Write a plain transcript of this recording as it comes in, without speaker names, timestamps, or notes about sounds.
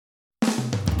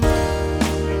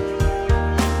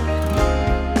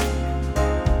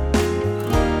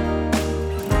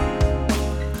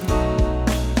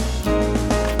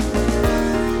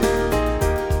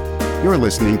You're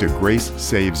listening to Grace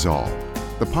Saves All,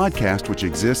 the podcast which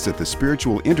exists at the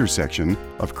spiritual intersection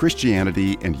of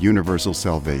Christianity and universal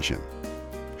salvation.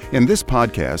 In this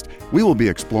podcast, we will be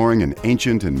exploring an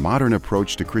ancient and modern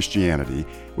approach to Christianity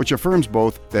which affirms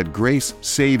both that grace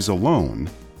saves alone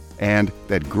and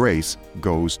that grace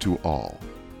goes to all.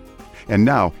 And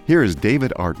now, here is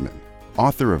David Artman,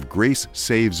 author of Grace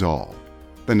Saves All,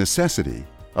 The Necessity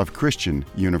of Christian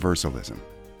Universalism.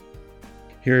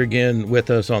 Here again with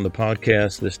us on the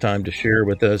podcast, this time to share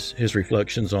with us his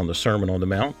reflections on the Sermon on the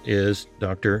Mount, is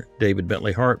Dr. David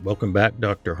Bentley Hart. Welcome back,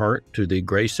 Dr. Hart, to the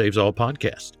Grace Saves All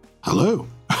podcast. Hello.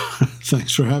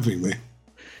 Thanks for having me.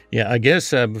 Yeah, I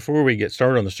guess before we get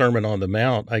started on the Sermon on the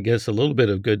Mount, I guess a little bit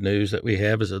of good news that we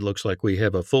have is it looks like we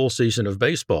have a full season of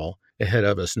baseball ahead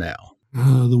of us now.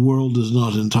 The world is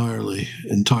not entirely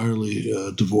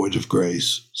devoid of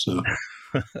grace, so...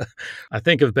 I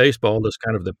think of baseball as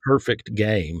kind of the perfect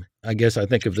game. I guess I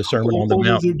think of the Sermon on the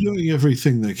Mount. They're doing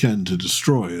everything they can to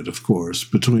destroy it, of course,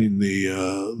 between the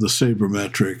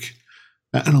sabermetric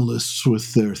analysts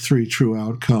with their three true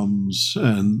outcomes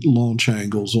and launch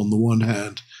angles on the one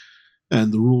hand,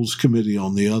 and the rules committee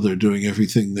on the other, doing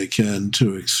everything they can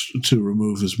to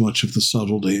remove as much of the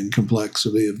subtlety and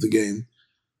complexity of the game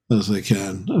as they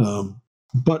can.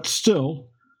 But still,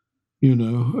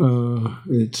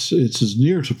 it's as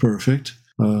near to perfect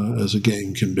as a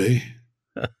game can be.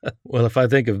 Well, if I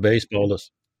think of baseball as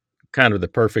kind of the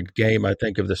perfect game, I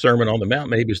think of the Sermon on the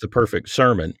Mount maybe as the perfect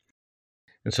sermon.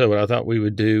 And so what I thought we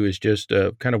would do is just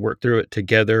kind of work through it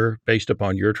together based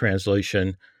upon your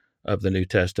translation of the New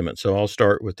Testament. So I'll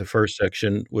start with the first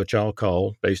section, which I'll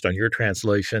call, based on your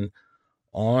translation,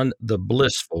 On the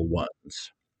Blissful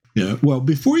Ones. Yeah, well,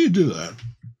 before you do that,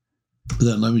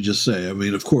 then let me just say, I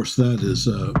mean, of course, that is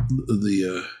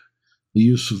the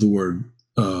use of the word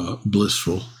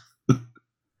blissful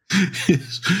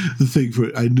is the thing for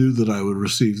it. I knew that I would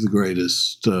receive the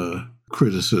greatest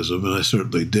criticism, and I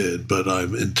certainly did, but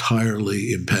I'm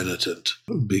entirely impenitent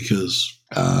because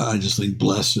I just think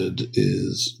blessed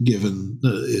is, given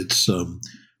its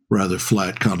rather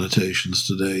flat connotations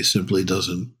today, simply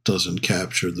doesn't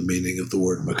capture the meaning of the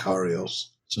word makarios.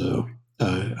 So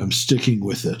I'm sticking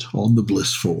with it, on the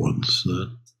blissful ones.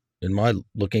 In my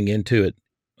looking into it,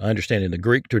 I understand in the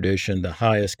Greek tradition, the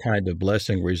highest kind of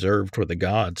blessing reserved for the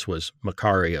gods was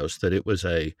makarios, that it was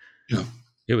a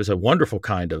wonderful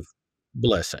kind of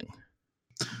blessing.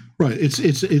 Right.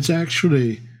 It's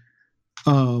actually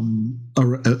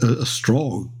a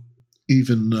strong,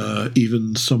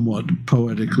 even somewhat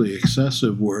poetically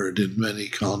excessive word in many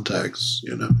contexts,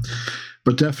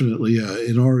 But definitely,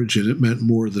 in origin, it meant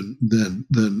more than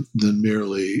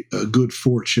merely good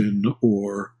fortune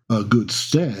or good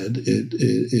stead.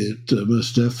 It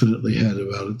most definitely had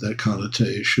about it that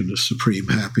connotation of supreme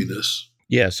happiness.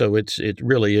 Yeah, so it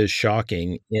really is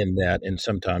shocking in that, and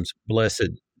sometimes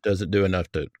blessed doesn't do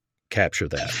enough to capture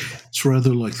that. It's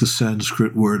rather like the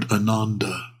Sanskrit word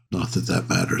ananda. Not that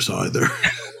matters either.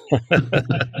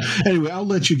 Anyway, I'll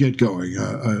let you get going.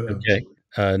 Okay.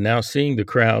 Now seeing the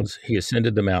crowds, he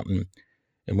ascended the mountain,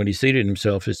 and when he seated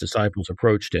himself, his disciples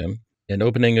approached him, and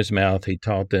opening his mouth, he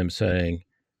taught them, saying,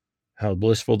 How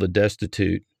blissful the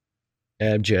destitute,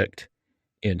 abject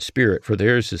in spirit, for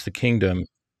theirs is the kingdom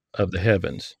of the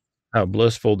heavens. How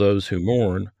blissful those who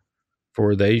mourn,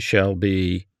 for they shall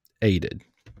be aided.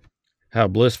 How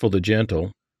blissful the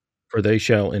gentle, for they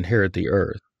shall inherit the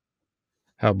earth.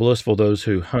 How blissful those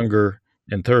who hunger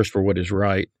and thirst for what is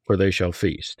right, for they shall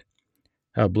feast.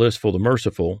 How blissful the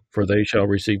merciful, for they shall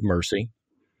receive mercy.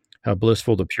 How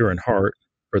blissful the pure in heart,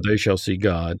 for they shall see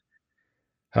God.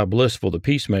 How blissful the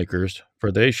peacemakers, for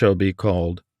they shall be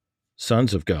called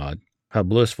sons of God. How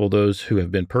blissful those who have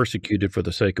been persecuted for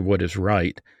the sake of what is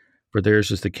right, for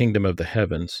theirs is the kingdom of the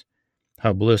heavens.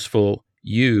 How blissful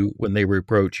you when they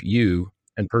reproach you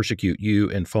and persecute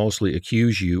you and falsely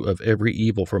accuse you of every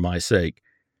evil for my sake.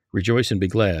 Rejoice and be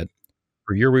glad,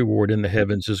 for your reward in the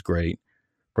heavens is great.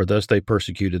 For thus they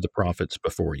persecuted the prophets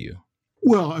before you.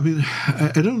 Well, I mean,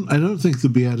 I don't think the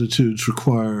Beatitudes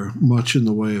require much in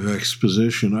the way of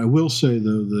exposition. I will say,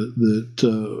 though,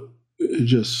 that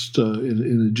just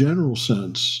in a general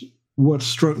sense, what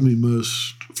struck me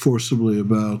most forcibly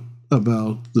about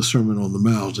the Sermon on the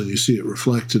Mount, and you see it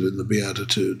reflected in the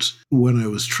Beatitudes, when I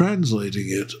was translating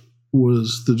it,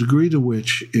 was the degree to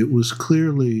which it was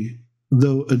clearly,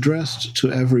 though addressed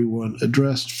to everyone,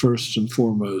 addressed first and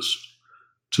foremost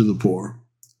to the poor,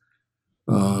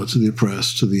 to the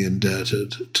oppressed, to the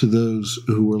indebted, to those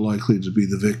who were likely to be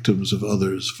the victims of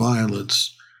others'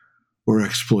 violence or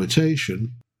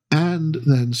exploitation, and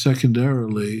then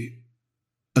secondarily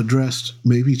addressed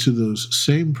maybe to those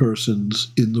same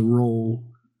persons in the role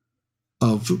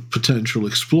of potential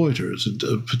exploiters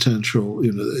and potential,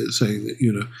 saying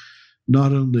that,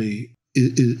 not only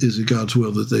is it God's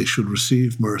will that they should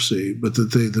receive mercy, but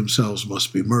that they themselves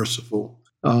must be merciful.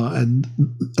 And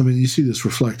I mean, you see this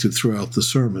reflected throughout the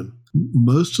sermon.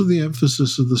 Most of the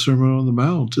emphasis of the Sermon on the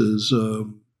Mount is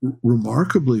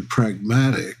remarkably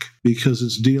pragmatic because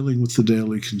it's dealing with the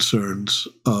daily concerns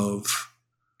of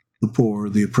the poor,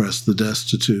 the oppressed, the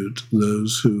destitute,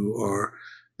 those who are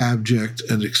abject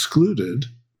and excluded.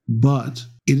 But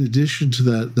in addition to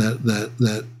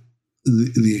that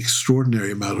the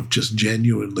extraordinary amount of just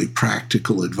genuinely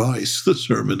practical advice the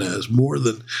sermon has, more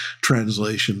than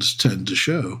translations tend to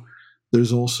show,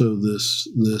 there's also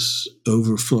this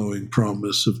overflowing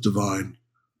promise of divine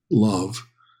love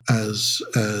as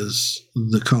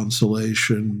the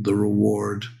consolation, the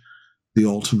reward, the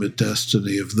ultimate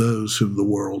destiny of those whom the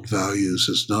world values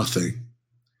as nothing.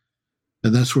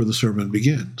 And that's where the sermon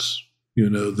begins.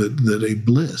 That a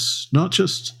bliss, not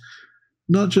just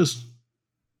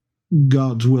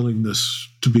God's willingness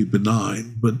to be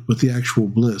benign, but the actual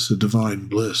bliss, a divine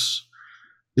bliss,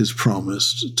 is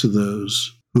promised to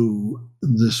those whom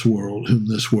this world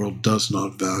does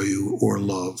not value or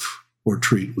love or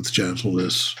treat with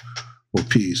gentleness or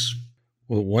peace.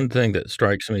 Well, one thing that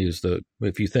strikes me is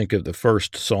if you think of the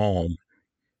first psalm,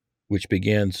 which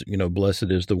begins, blessed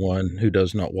is the one who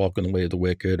does not walk in the way of the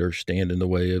wicked or stand in the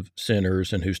way of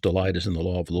sinners and whose delight is in the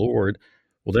law of the Lord.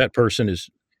 Well, that person is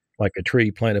like a tree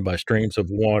planted by streams of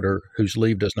water whose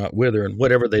leaf does not wither, and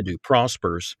whatever they do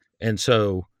prospers. And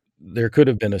so there could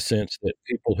have been a sense that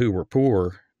people who were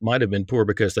poor might have been poor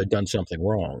because they'd done something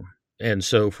wrong. And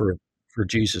so for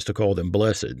Jesus to call them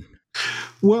blessed.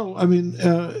 Well, I mean,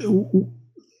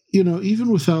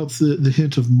 even without the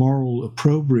hint of moral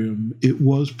opprobrium, it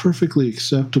was perfectly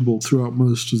acceptable throughout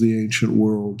most of the ancient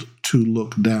world to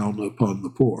look down upon the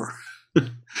poor.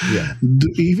 Yeah.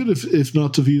 Even if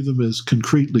not to view them as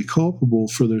concretely culpable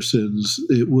for their sins,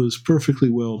 it was perfectly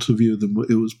well to view them.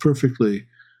 It was perfectly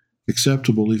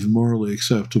acceptable, even morally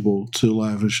acceptable, to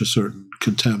lavish a certain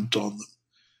contempt on them.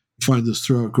 You find this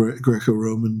throughout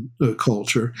Greco-Roman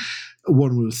culture.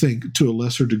 One would think to a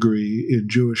lesser degree in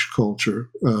Jewish culture,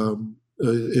 but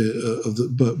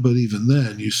even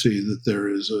then, you see that there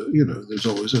is there's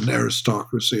always an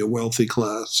aristocracy, a wealthy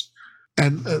class.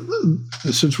 And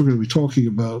since we're going to be talking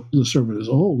about the sermon as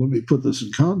a whole, let me put this in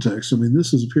context. I mean,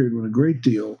 this is a period when a great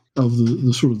deal of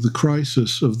the sort of the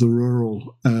crisis of the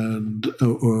rural and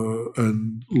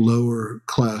lower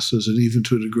classes, and even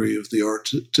to a degree of the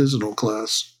artisanal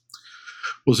class,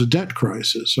 was a debt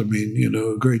crisis. I mean,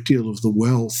 a great deal of the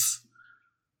wealth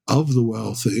of the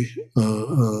wealthy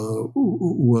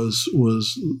was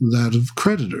that of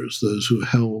creditors, those who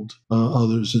held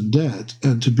others in debt.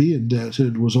 And to be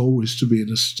indebted was always to be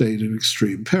in a state of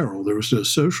extreme peril. There was no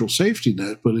social safety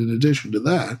net, but in addition to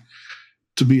that,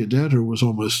 to be a debtor was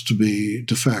almost to be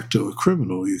de facto a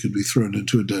criminal. You could be thrown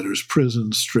into a debtor's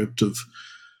prison, stripped of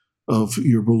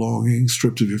your belongings,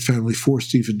 stripped of your family,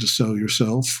 forced even to sell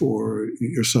yourself or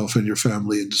yourself and your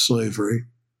family into slavery.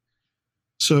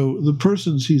 So the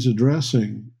persons he's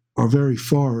addressing are very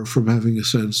far from having a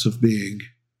sense of being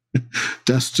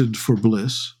destined for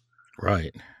bliss,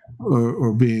 right,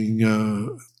 or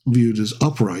being viewed as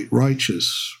upright,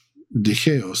 righteous,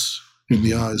 dikaios in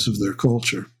the eyes of their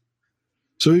culture.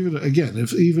 So even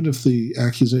if the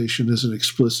accusation isn't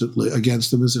explicitly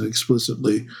against them, isn't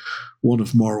explicitly one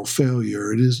of moral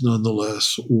failure, it is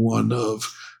nonetheless one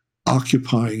of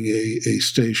occupying a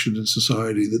station in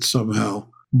society that's somehow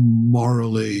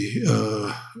morally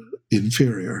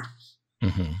inferior.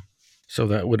 Mm-hmm. So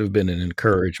that would have been an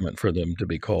encouragement for them to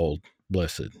be called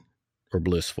blessed or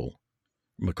blissful,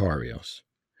 Makarios.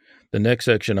 The next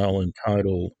section I'll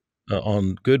entitle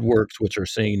on good works which are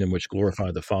seen and which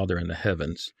glorify the Father in the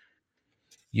heavens.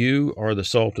 You are the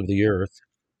salt of the earth,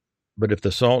 but if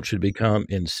the salt should become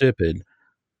insipid,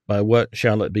 by what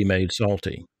shall it be made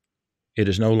salty? It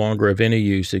is no longer of any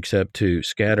use except to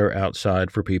scatter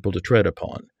outside for people to tread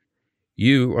upon.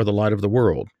 You are the light of the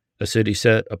world. A city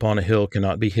set upon a hill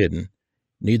cannot be hidden.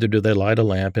 Neither do they light a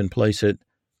lamp and place it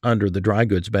under the dry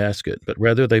goods basket, but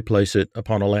rather they place it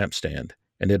upon a lampstand,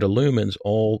 and it illumines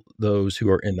all those who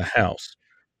are in the house.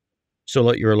 So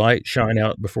let your light shine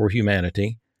out before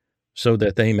humanity, so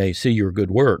that they may see your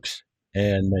good works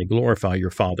and may glorify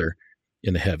your Father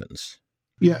in the heavens.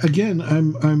 Yeah, again,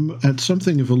 I'm at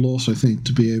something of a loss, I think,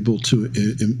 to be able to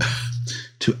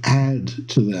add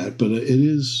to that, but it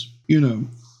is,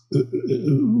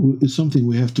 it's something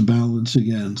we have to balance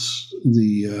against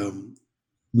the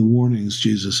warnings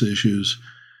Jesus issues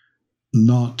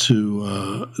not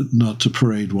to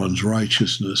parade one's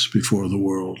righteousness before the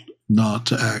world, not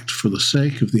to act for the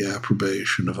sake of the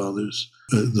approbation of others,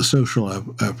 the social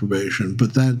approbation.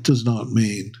 But that does not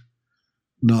mean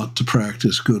not to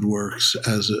practice good works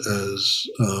as a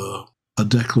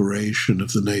declaration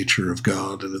of the nature of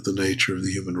God and of the nature of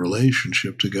the human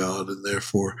relationship to God, and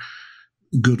therefore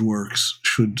good works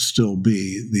should still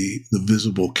be the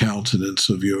visible countenance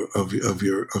of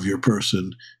your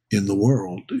person in the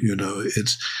world.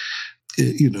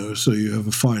 So you have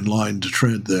a fine line to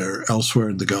tread there. Elsewhere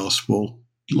in the gospel,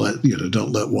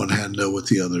 don't let one hand know what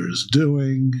the other is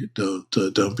doing.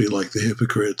 Don't be like the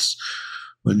hypocrites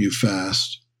when you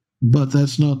fast. But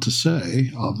that's not to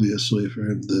say, obviously, for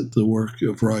him, that the work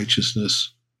of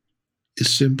righteousness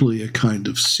is simply a kind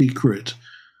of secret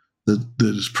that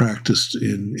is practiced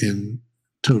in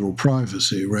total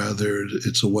privacy. Rather,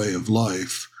 it's a way of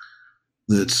life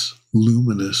that's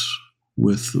luminous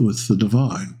with the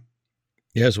divine.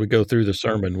 Yeah, as we go through the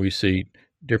sermon, we see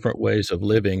different ways of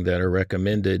living that are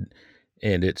recommended,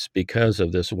 and it's because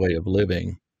of this way of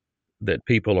living that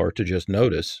people are to just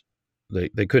notice.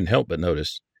 They couldn't help but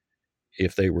notice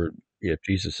if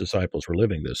Jesus' disciples were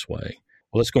living this way.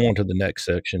 Well, let's go on to the next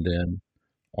section then,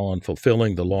 on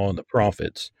fulfilling the law and the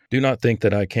prophets. Do not think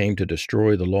that I came to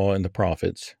destroy the law and the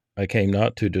prophets. I came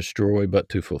not to destroy, but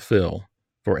to fulfill.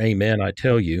 For amen, I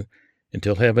tell you,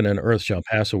 until heaven and earth shall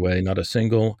pass away, not a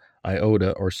single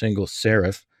iota or single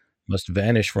serif must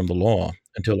vanish from the law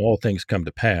until all things come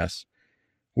to pass.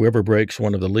 Whoever breaks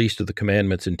one of the least of the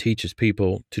commandments and teaches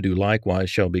people to do likewise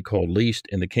shall be called least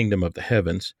in the kingdom of the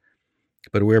heavens.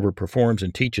 But whoever performs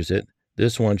and teaches it,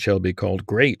 this one shall be called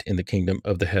great in the kingdom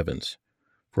of the heavens.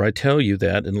 For I tell you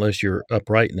that unless your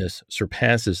uprightness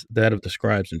surpasses that of the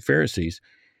scribes and Pharisees,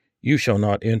 you shall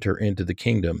not enter into the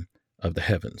kingdom of the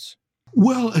heavens.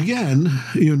 Well, again,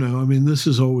 this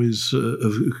is always,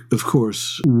 of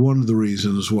course, one of the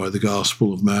reasons why the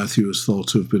Gospel of Matthew is thought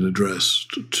to have been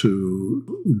addressed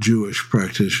to Jewish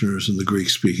practitioners in the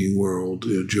Greek-speaking world,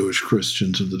 Jewish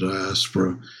Christians in the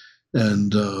diaspora,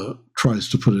 and tries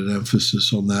to put an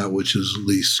emphasis on that which is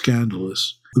least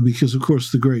scandalous. Because, of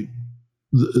course, the great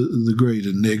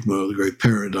enigma, the great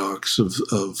paradox of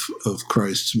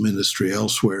Christ's ministry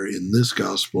elsewhere in this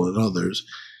Gospel and others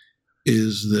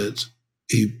is that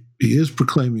he is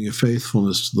proclaiming a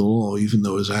faithfulness to the law, even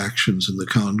though his actions in the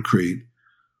concrete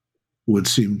would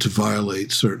seem to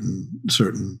violate certain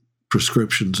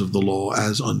prescriptions of the law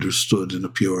as understood in a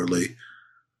purely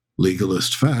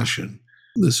legalist fashion.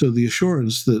 So the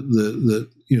assurance that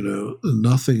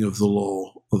nothing of the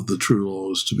law, of the true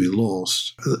law, is to be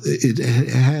lost, it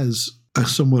has a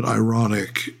somewhat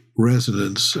ironic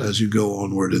resonance as you go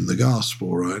onward in the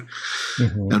gospel, right?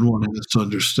 Mm-hmm. And one has to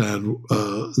understand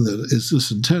that is this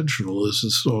intentional? Is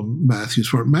this on Matthew's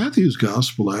part? Matthew's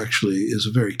gospel actually is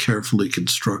a very carefully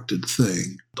constructed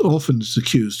thing. Often it's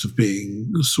accused of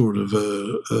being sort of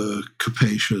a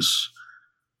capacious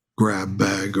grab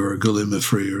bag or a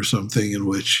gallimiphry or something in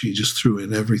which he just threw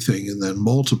in everything and then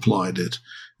multiplied it.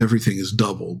 Everything is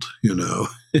doubled, mm-hmm.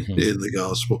 in the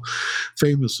gospel,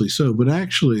 famously so. But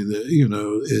actually, I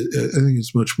think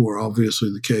it's much more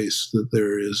obviously the case that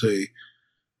there is a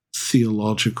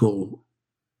theological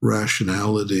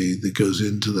rationality that goes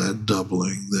into that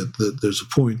doubling, that there's a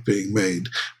point being made.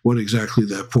 What exactly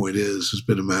that point is has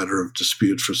been a matter of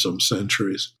dispute for some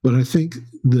centuries. But I think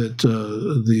that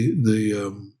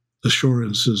the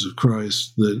assurances of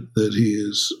Christ that he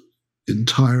is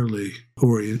entirely,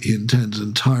 or he intends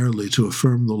entirely to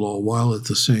affirm the law while at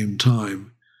the same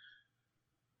time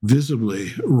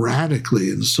visibly, radically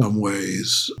in some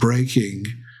ways, breaking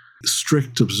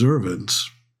strict observance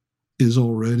is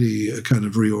already a kind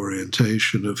of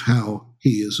reorientation of how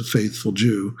he, as a faithful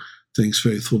Jew, thinks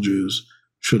faithful Jews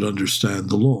should understand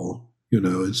the law.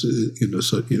 It's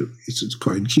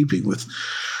quite in keeping with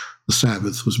the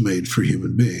Sabbath was made for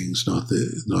human beings, not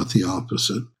the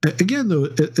opposite. Again, though,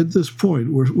 at this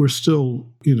point, we're still,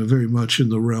 very much in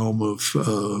the realm of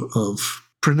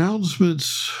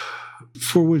pronouncements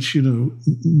for which,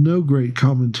 no great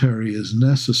commentary is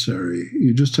necessary.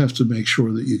 You just have to make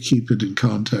sure that you keep it in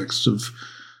context of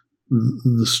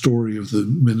the story of the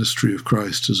ministry of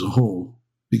Christ as a whole,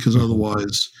 because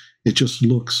otherwise it just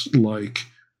looks like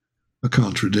a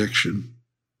contradiction.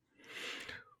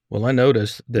 Well, I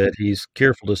noticed that he's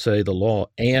careful to say the law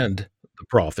and the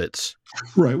prophets.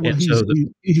 Right. Well, he's a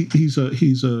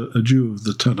Jew of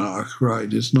the Tanakh,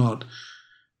 right?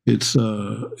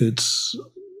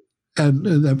 And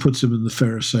that puts him in the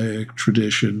Pharisaic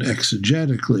tradition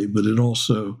exegetically, but it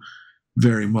also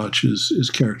very much is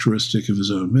characteristic of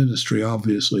his own ministry,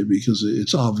 obviously, because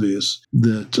it's obvious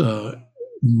that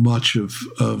much of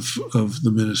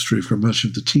the ministry, for much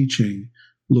of the teaching,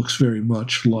 looks very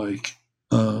much like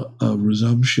a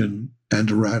resumption and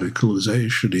a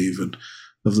radicalization even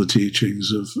of the teachings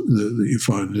that you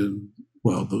find in,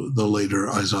 well, the later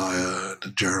Isaiah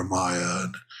and Jeremiah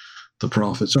and the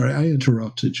prophets. Sorry, I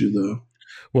interrupted you though.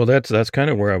 Well, that's kind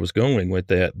of where I was going with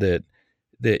that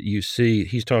you see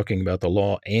he's talking about the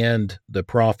law and the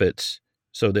prophets,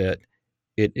 so that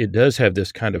it does have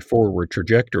this kind of forward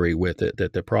trajectory with it,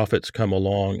 that the prophets come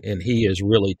along and he is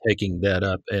really taking that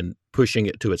up and pushing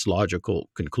it to its logical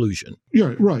conclusion.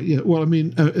 Yeah, right. Yeah. Well, I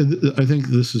mean, I think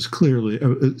this is clearly,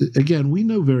 again, we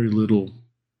know very little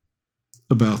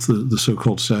about the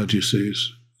so-called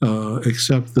Sadducees,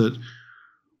 except that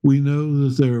we know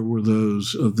that there were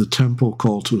those of the temple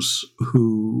cultus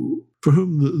for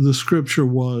whom the scripture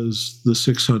was the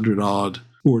 600 odd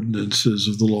ordinances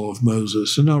of the law of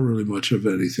Moses, and not really much of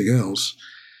anything else.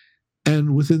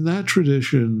 And within that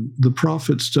tradition, the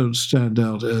prophets don't stand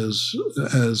out as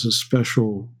a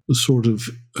special sort of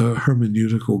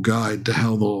hermeneutical guide to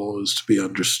how the law is to be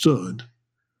understood.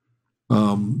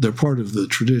 They're part of the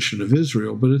tradition of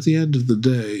Israel, but at the end of the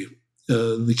day,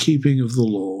 the keeping of the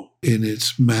law in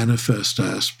its manifest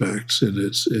aspects, in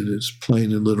its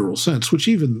plain and literal sense, which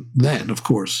even then, of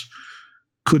course,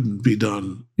 couldn't be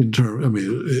done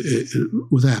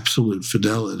with absolute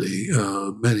fidelity.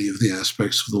 Many of the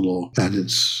aspects of the law at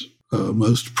its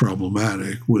most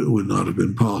problematic would not have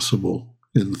been possible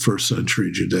in the first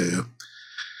century Judea.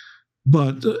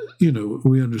 But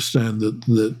we understand that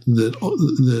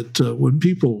when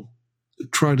people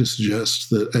try to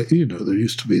suggest that there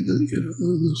used to be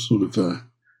the sort of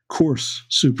coarse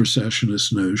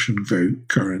supersessionist notion, very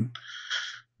current,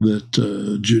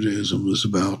 that Judaism was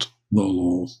about the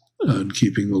law and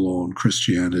keeping the law, and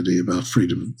Christianity about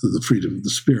the freedom of the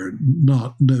spirit,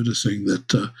 not noticing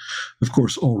that, of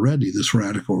course, already this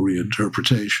radical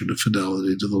reinterpretation of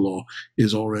fidelity to the law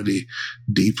is already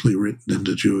deeply written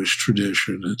into Jewish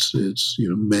tradition. It's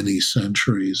many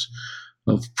centuries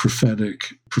of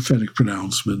prophetic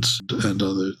pronouncements and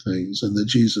other things, and that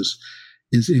Jesus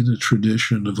is in a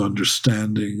tradition of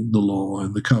understanding the law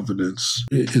and the covenants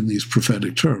in these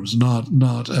prophetic terms,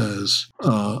 not as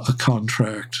a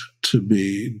contract to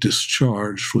be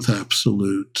discharged with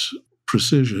absolute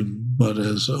precision, but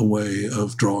as a way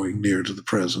of drawing near to the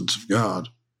presence of God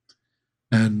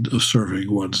and of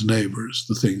serving one's neighbors.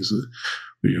 The things that,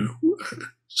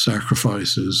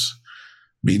 sacrifices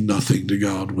mean nothing to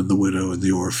God when the widow and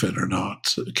the orphan are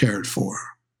not cared for.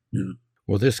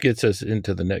 Well, this gets us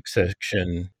into the next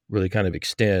section, really kind of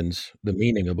extends the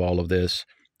meaning of all of this.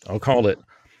 I'll call it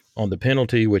on the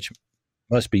penalty which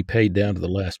must be paid down to the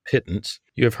last pittance.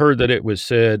 You have heard that it was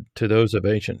said to those of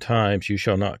ancient times, you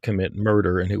shall not commit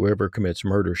murder, and whoever commits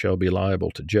murder shall be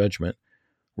liable to judgment.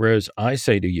 Whereas I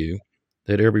say to you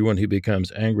that everyone who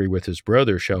becomes angry with his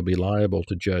brother shall be liable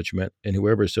to judgment, and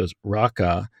whoever says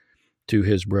raka to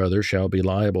his brother shall be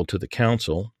liable to the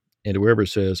council, and whoever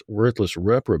says worthless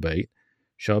reprobate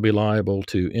shall be liable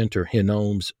to enter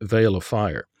Hinnom's vale of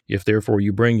fire. If therefore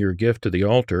you bring your gift to the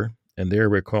altar, and there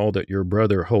recall that your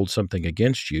brother holds something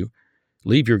against you,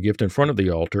 leave your gift in front of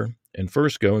the altar, and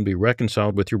first go and be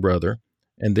reconciled with your brother,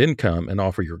 and then come and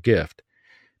offer your gift.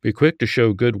 Be quick to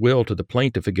show good will to the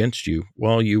plaintiff against you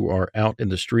while you are out in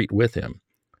the street with him,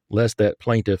 lest that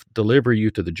plaintiff deliver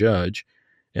you to the judge,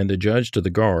 and the judge to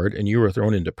the guard, and you are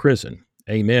thrown into prison.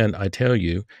 Amen, I tell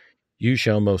you, you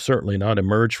shall most certainly not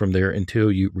emerge from there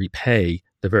until you repay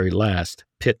the very last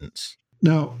pittance.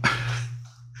 Now,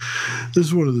 this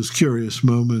is one of those curious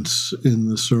moments in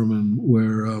the sermon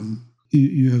where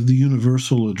you have the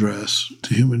universal address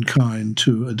to humankind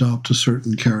to adopt a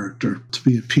certain character, to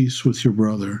be at peace with your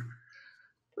brother,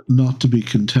 not to be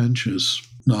contentious,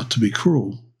 not to be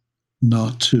cruel,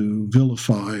 not to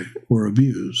vilify or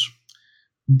abuse.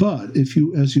 But as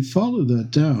you follow that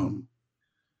down,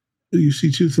 you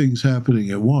see two things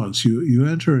happening at once. You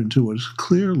enter into what is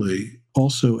clearly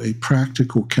also a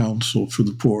practical counsel for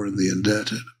the poor and the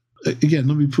indebted. Again,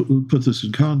 let me put this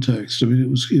in context. I mean, it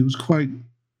was quite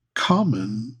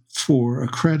common for a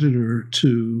creditor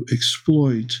to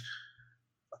exploit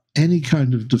any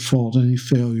kind of default, any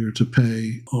failure to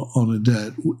pay on a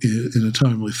debt in a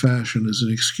timely fashion as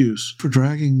an excuse for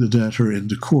dragging the debtor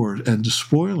into court and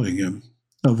despoiling him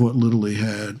of what little he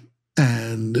had.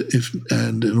 And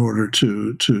in order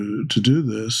to do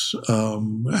this,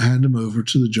 hand him over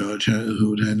to the judge, who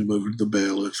would hand him over to the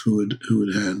bailiff, who would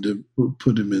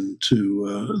put him into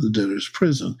the debtor's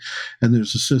prison. And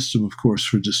there's a system, of course,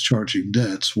 for discharging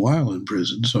debts while in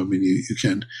prison. So I mean, you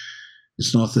can.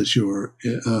 It's not that you're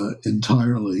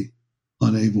entirely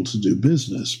unable to do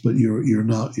business, but you're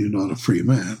not a free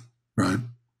man, right?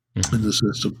 Mm-hmm. In the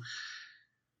system.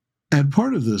 And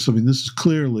part of this, I mean, this is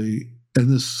clearly, and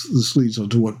this leads on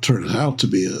to what turns out to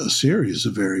be a series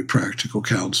of very practical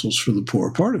counsels for the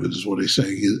poor. Part of it is what he's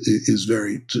saying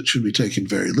should be taken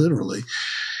very literally.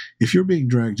 If you're being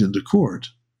dragged into court,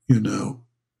 on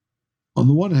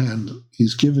the one hand,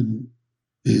 he's given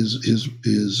he's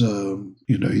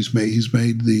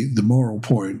made the moral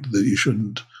point that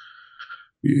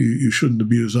you shouldn't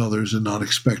abuse others and not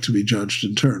expect to be judged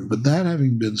in turn. But that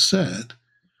having been said,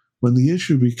 when the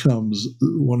issue becomes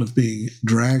one of being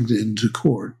dragged into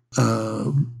court,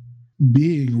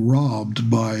 being robbed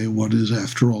by what is,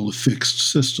 after all, a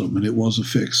fixed system, and it was a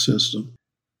fixed system,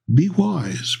 be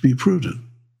wise, be prudent,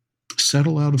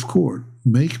 settle out of court,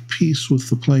 make peace with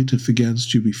the plaintiff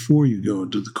against you before you go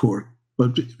into the court.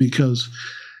 But because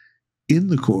in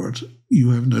the court,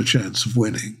 you have no chance of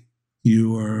winning.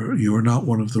 You are not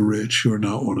one of the rich. You are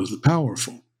not one of the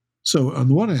powerful. So on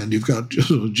the one hand, you've got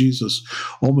Jesus,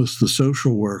 almost the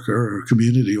social worker or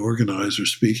community organizer,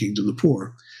 speaking to the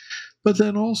poor. But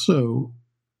then also,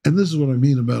 and this is what I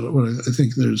mean about it, when I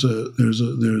think there's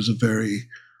a very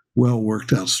well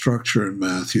worked out structure in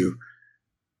Matthew.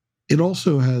 It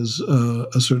also has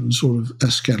a certain sort of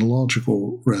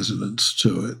eschatological resonance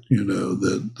to it.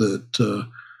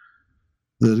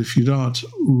 That if you're not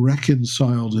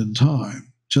reconciled in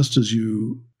time, just as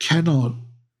you cannot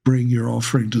bring your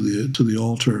offering to the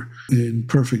altar in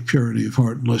perfect purity of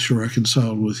heart unless you're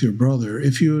reconciled with your brother,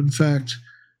 if you in fact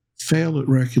fail at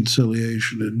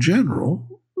reconciliation in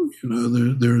general,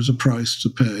 there is a price to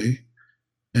pay,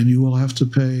 and you will have to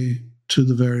pay to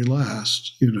the very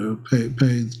last, pay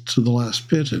to the last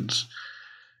pittance.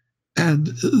 And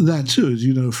that too is,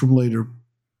 you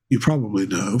probably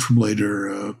know from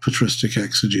later patristic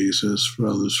exegesis, for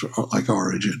others like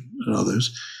Origen and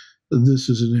others, this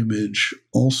is an image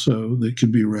also that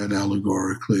can be read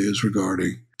allegorically as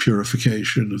regarding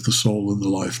purification of the soul in the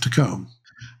life to come.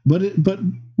 But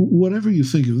whatever you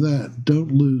think of that,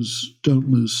 don't lose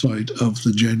sight of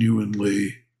the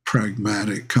genuinely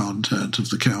pragmatic content of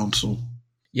the counsel.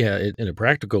 Yeah, in a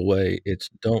practical way, it's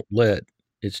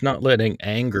not letting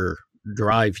anger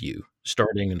drive you,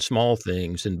 starting in small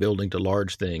things and building to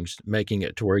large things, making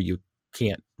it to where you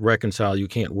can't reconcile, you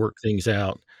can't work things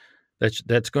out.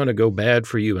 That's going to go bad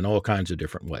for you in all kinds of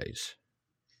different ways.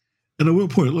 And I will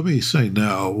point, let me say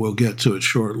now, we'll get to it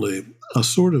shortly, a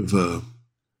sort of a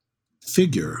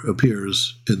figure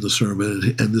appears in the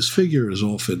sermon, and this figure is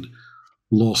often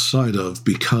lost sight of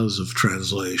because of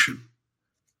translation.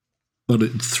 But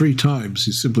 3 times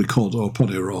he's simply called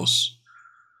Oponeros,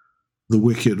 the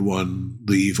wicked one,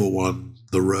 the evil one,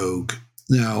 the rogue.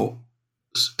 Now,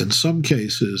 in some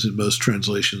cases, in most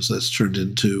translations, that's turned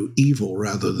into evil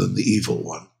rather than the evil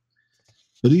one.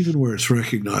 But even where it's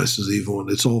recognized as evil one,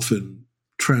 it's often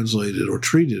translated or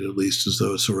treated at least as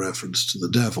though it's a reference to the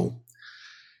devil.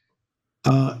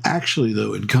 Actually,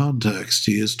 though, in context,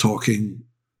 he is talking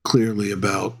clearly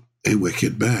about a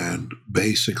wicked man,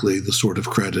 basically the sort of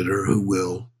creditor who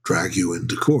will drag you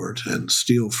into court and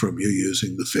steal from you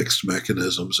using the fixed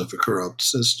mechanisms of a corrupt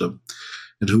system,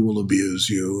 and who will abuse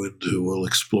you and who will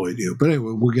exploit you. But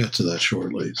anyway, we'll get to that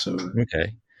shortly. So,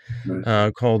 okay.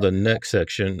 Right. Call the next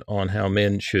section on how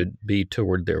men should be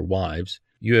toward their wives.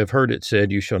 You have heard it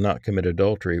said, you shall not commit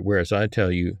adultery, whereas I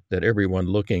tell you that everyone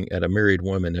looking at a married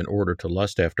woman in order to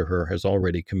lust after her has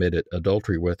already committed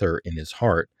adultery with her in his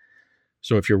heart.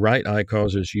 So if your right eye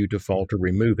causes you to falter,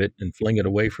 remove it and fling it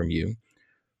away from you.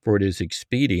 For it is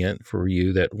expedient for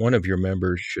you that one of your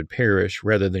members should perish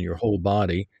rather than your whole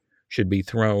body should be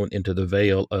thrown into the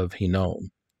vale of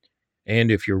Hinnom. And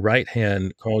if your right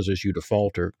hand causes you to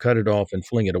falter, cut it off and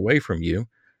fling it away from you.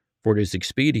 For it is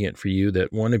expedient for you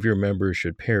that one of your members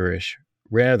should perish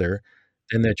rather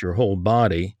than that your whole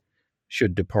body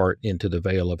should depart into the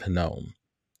vale of Hinnom.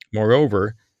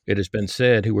 Moreover, it has been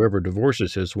said, whoever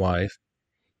divorces his wife,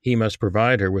 he must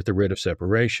provide her with a writ of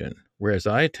separation. Whereas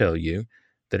I tell you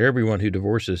that everyone who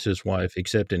divorces his wife,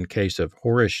 except in case of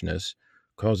whorishness,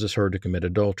 causes her to commit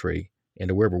adultery, and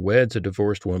whoever weds a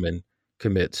divorced woman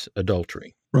commits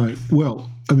adultery. Right.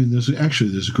 Well, I mean, there's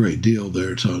a great deal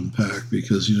there to unpack,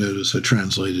 because you notice I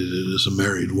translated it as a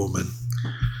married woman,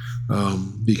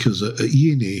 because a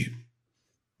yini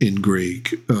in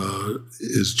Greek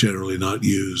is generally not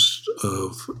used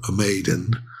of a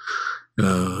maiden.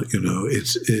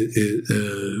 It's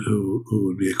who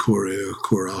would be a chorea,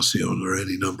 choration, or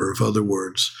any number of other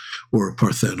words, or a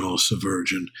parthenos, a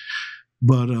virgin.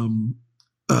 But a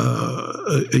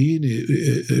yini,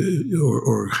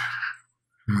 or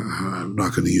I'm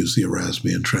not going to use the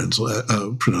Erasmian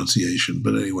pronunciation,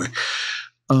 but anyway,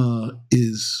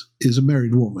 is a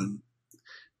married woman.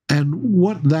 And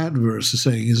what that verse is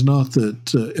saying is not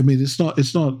that.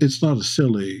 It's not a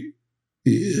silly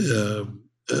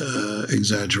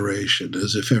exaggeration,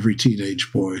 as if every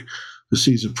teenage boy who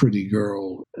sees a pretty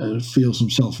girl and feels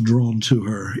himself drawn to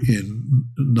her in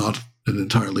not an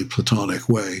entirely platonic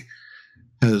way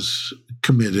has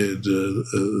committed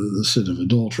the sin of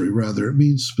adultery. Rather, it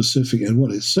means specific, and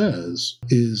what it says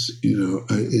is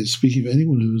speaking of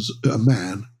anyone who's a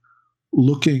man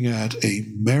looking at a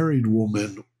married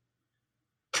woman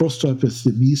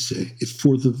prostopithemise,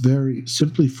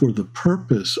 simply for the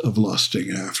purpose of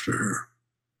lusting after her.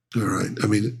 All right. I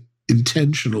mean,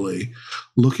 intentionally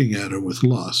looking at her with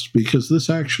lust, because this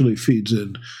actually feeds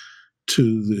in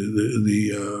to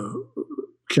the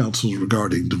counsels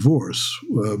regarding divorce,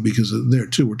 because there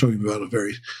too we're talking about a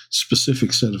very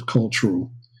specific set of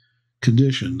cultural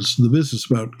conditions. The business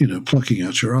about plucking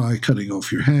out your eye, cutting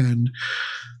off your hand,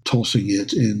 tossing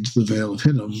it into the Vale of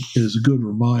Hinnom is a good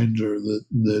reminder that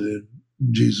in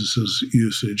Jesus'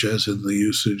 usage, as in the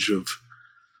usage of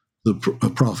the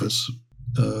prophets,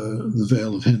 the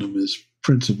Vale of Hinnom is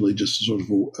principally just a sort of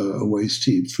a waste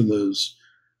heap for those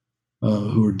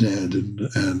who are dead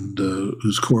and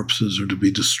whose corpses are to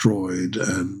be destroyed,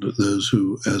 and those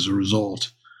who, as a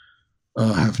result,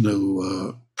 have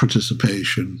no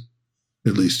participation,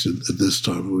 at least at this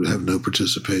time, would have no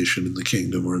participation in the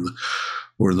kingdom or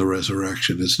in the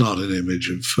resurrection. It's not an image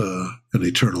of an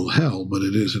eternal hell, but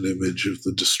it is an image of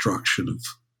the destruction of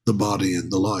the body and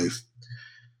the life.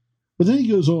 But then he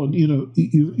goes on,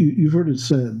 you've heard it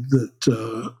said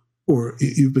that, or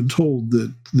you've been told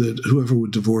that whoever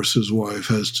would divorce his wife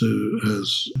has to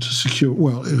secure,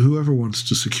 well, whoever wants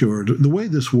to secure, the way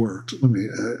this worked, I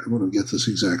want to get this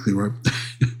exactly right.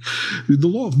 The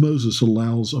law of Moses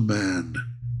allows a man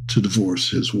to divorce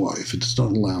his wife. It does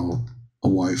not allow a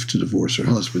wife to divorce her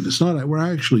husband. We're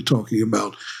actually talking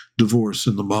about divorce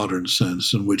in the modern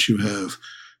sense, in which you have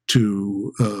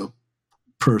two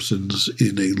persons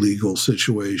in a legal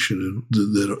situation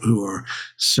who are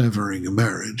severing a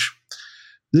marriage.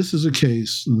 This is a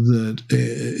case that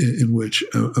in which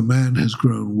a man has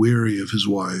grown weary of his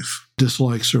wife,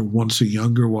 dislikes her, wants a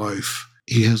younger wife.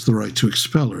 He has the right to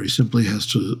expel her. He simply has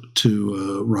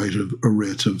to write a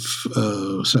writ of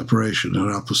separation, an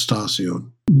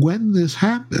apostasion. When this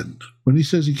happened, when he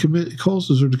says he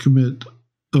causes her to commit,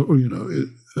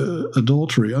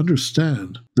 adultery,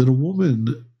 understand that a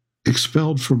woman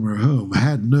expelled from her home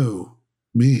had no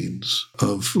means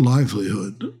of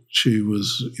livelihood. She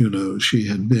was, she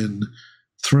had been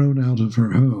thrown out of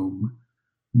her home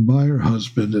by her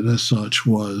husband, and as such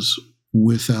was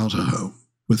without a home,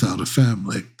 without a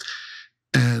family.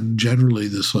 And generally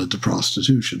this led to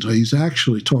prostitution. So he's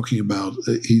actually talking about,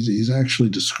 he's actually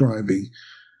describing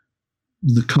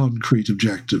the concrete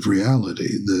objective reality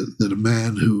that a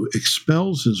man who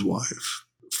expels his wife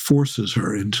forces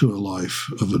her into a life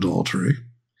of adultery.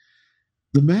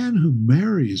 The man who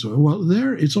marries, well,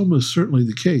 there it's almost certainly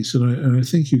the case, and I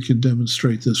think you can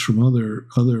demonstrate this from other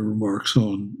remarks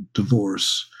on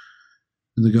divorce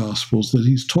in the Gospels, that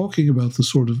he's talking about the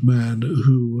sort of man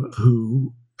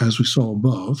who, as we saw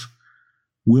above,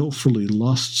 willfully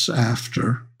lusts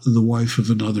after the wife of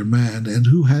another man, and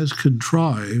who has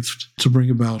contrived to bring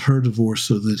about her divorce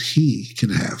so that he can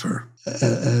have her.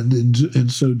 And in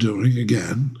so doing,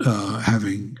 again,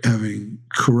 having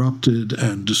corrupted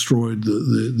and destroyed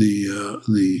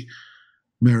the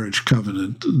marriage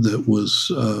covenant that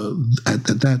was at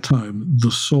that time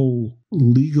the sole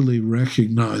legally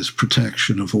recognized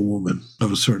protection of a woman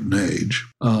of a certain age,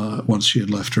 once she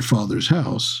had left her father's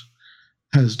house,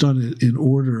 has done it in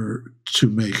order to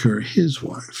make her his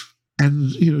wife.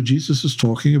 And, Jesus is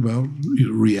talking about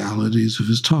realities of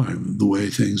his time, the way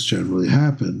things generally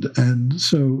happened. And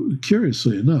so,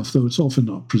 curiously enough, though it's often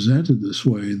not presented this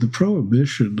way, the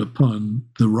prohibition upon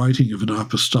the writing of an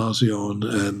apostasion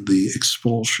and the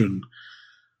expulsion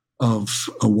of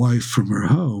a wife from her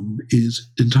home is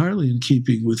entirely in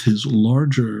keeping with his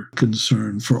larger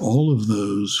concern for all of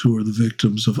those who are the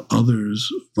victims of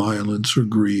others' violence or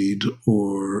greed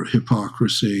or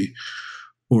hypocrisy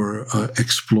or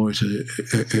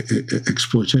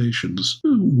exploitations.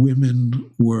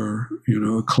 Women were,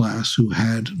 a class who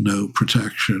had no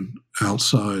protection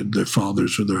outside their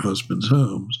father's or their husband's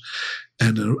homes,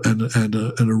 and a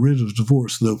writ of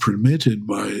divorce, though permitted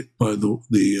by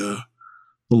the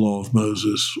law of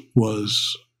Moses,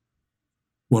 was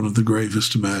one of the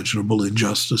gravest imaginable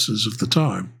injustices of the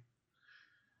time.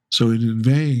 So in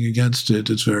inveighing against it,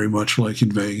 it's very much like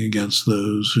inveighing against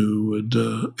those who would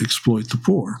exploit the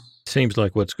poor. Seems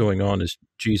like what's going on is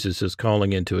Jesus is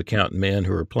calling into account men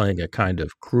who are playing a kind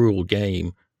of cruel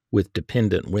game with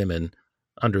dependent women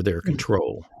under their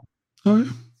control. Oh,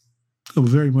 yeah. Oh,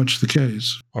 very much the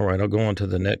case. All right, I'll go on to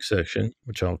the next section,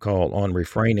 which I'll call on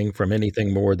refraining from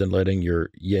anything more than letting your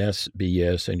yes be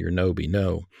yes and your no be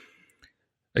no.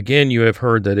 Again, you have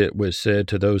heard that it was said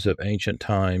to those of ancient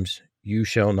times, you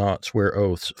shall not swear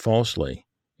oaths falsely,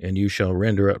 and you shall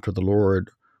render up to the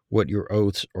Lord what your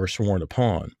oaths are sworn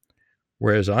upon.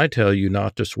 Whereas I tell you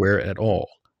not to swear at all,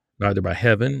 neither by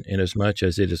heaven, inasmuch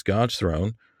as it is God's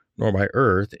throne, nor by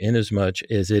earth, inasmuch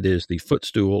as it is the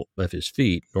footstool of his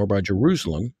feet, nor by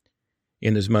Jerusalem,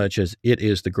 inasmuch as it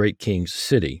is the great king's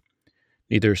city.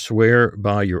 Neither swear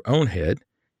by your own head,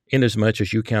 inasmuch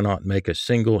as you cannot make a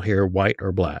single hair white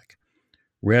or black.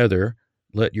 Rather,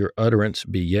 let your utterance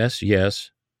be yes,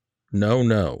 yes, no,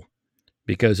 no,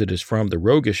 because it is from the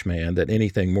roguish man that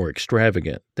anything more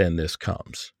extravagant than this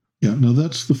comes. Yeah, now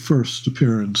that's the first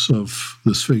appearance of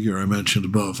this figure I mentioned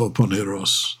above,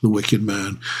 Oponeros, the wicked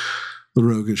man, the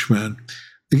roguish man.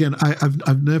 Again,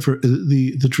 I've never,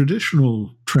 the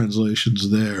traditional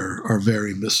translations there are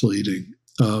very misleading.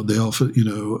 They often,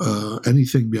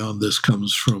 anything beyond this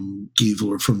comes from evil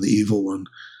or from the evil one.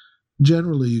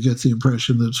 Generally, you get the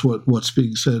impression that what's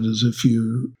being said is if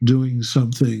you're doing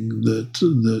something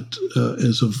that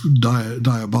is of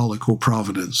diabolical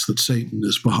providence, that Satan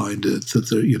is behind it,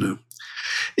 that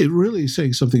it really is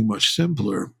saying something much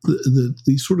simpler.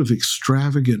 These sort of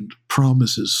extravagant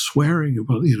promises, swearing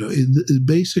about,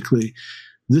 basically,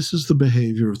 this is the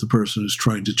behavior of the person who's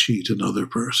trying to cheat another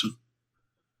person.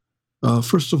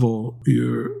 First of all,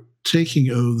 you're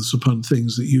taking oaths upon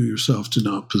things that you yourself do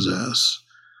not possess.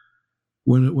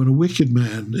 When a wicked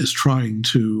man is trying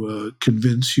to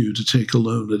convince you to take a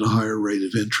loan at a higher rate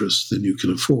of interest than you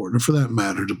can afford, or for that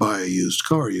matter, to buy a used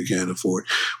car you can't afford,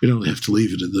 we don't have to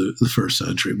leave it in the first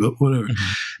century, but whatever.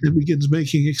 Mm-hmm. It begins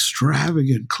making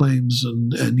extravagant claims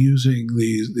and using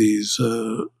these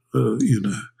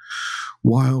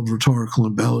wild rhetorical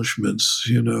embellishments.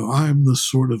 I'm the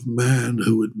sort of man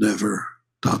who would never ...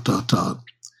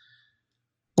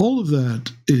 All of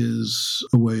that is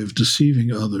a way of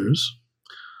deceiving others.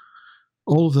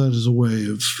 All of that is a way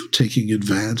of taking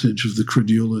advantage of the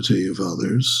credulity of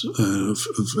others,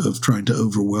 of trying to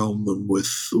overwhelm them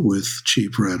with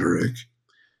cheap rhetoric.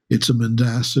 It's a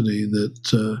mendacity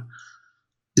that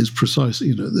is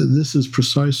precisely, this is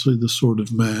precisely the sort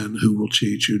of man who will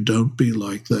cheat you. Don't be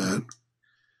like that.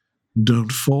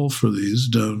 Don't fall for these.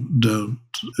 Don't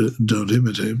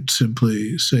imitate.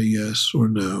 Simply say yes or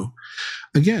no.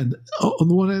 Again, on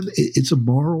the one hand, it's a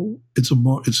moral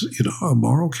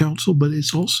counsel, but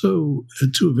it's also,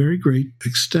 to a very great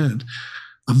extent,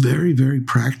 a very, very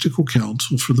practical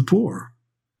counsel for the poor.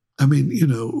 I mean,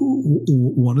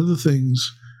 one of the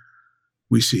things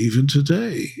we see even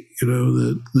today,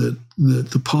 that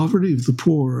the poverty of the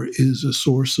poor is a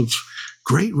source of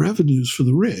great revenues for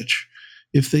the rich.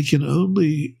 If they can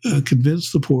only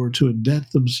convince the poor to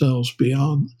indebt themselves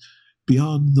beyond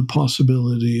the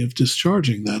possibility of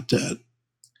discharging that debt.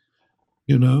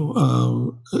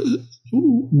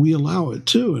 We allow it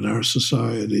too in our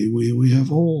society. We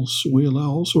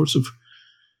allow all sorts of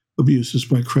abuses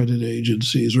by credit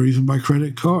agencies or even by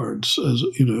credit cards as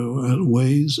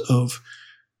ways of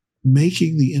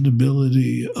making the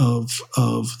inability of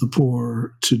the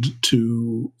poor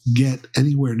to get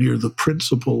anywhere near the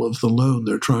principal of the loan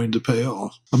they're trying to pay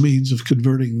off, a means of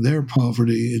converting their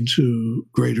poverty into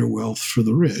greater wealth for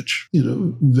the rich.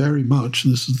 Very much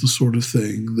this is the sort of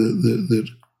thing that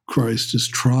Christ is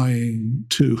trying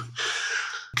to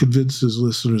convince his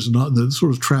listeners, not the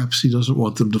sort of traps he doesn't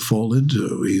want them to fall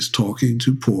into. He's talking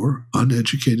to poor,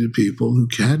 uneducated people who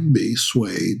can be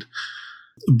swayed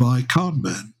by con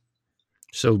men.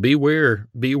 So beware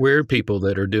people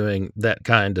that are doing that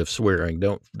kind of swearing.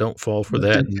 Don't fall for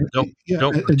that.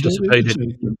 Don't participate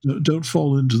don't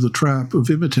fall into the trap of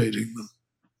imitating them.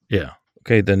 Yeah.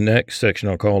 Okay, the next section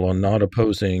I'll call on not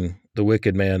opposing the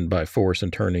wicked man by force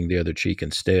and turning the other cheek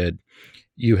instead.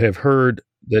 You have heard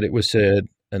that it was said,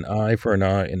 an eye for an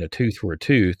eye and a tooth for a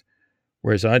tooth,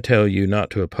 whereas I tell you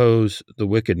not to oppose the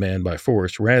wicked man by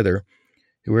force. Rather,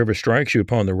 whoever strikes you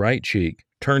upon the right cheek,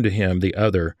 turn to him the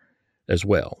other as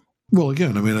well. Well,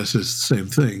 again, I said it's the same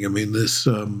thing. This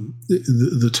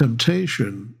the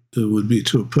temptation would be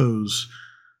to oppose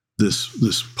this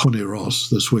Poneros,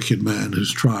 this wicked man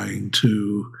who's trying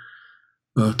to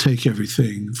take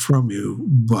everything from you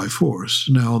by force.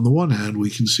 Now, on the one hand, we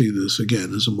can see this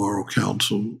again as a moral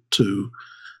counsel to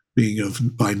being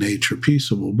by nature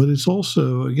peaceable, but it's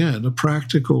also, again, a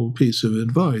practical piece of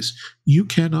advice. You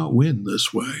cannot win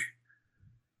this way.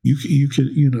 you could,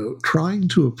 trying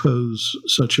to oppose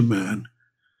such a man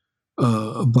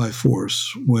by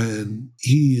force when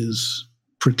he is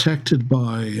protected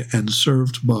by and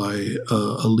served by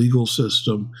a legal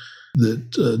system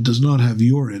that does not have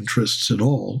your interests at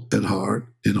all at heart,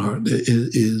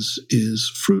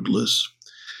 is fruitless.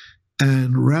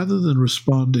 And rather than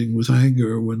responding with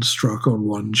anger when struck on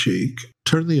one cheek,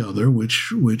 turn the other,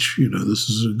 which this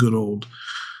is a good old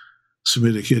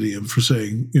Semitic idiom for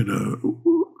saying,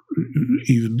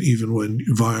 even when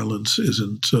violence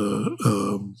isn't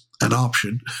an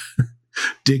option,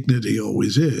 dignity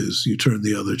always is. You turn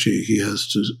the other cheek. He has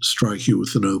to strike you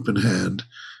with an open hand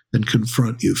and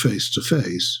confront you face to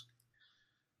face.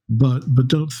 But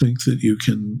don't think that you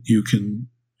can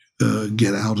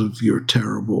get out of your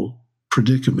terrible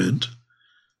predicament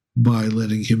by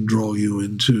letting him draw you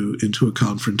into a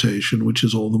confrontation, which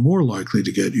is all the more likely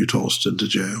to get you tossed into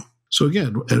jail. So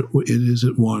again, it is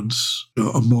at once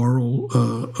a moral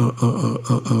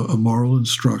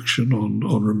instruction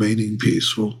on remaining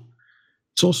peaceful.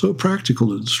 It's also a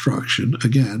practical instruction,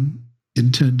 again,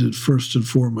 intended first and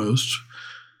foremost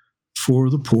for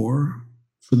the poor,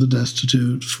 for the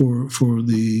destitute, for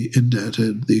the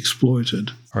indebted, the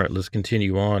exploited. All right, let's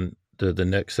continue on to the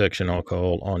next section I'll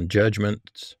call on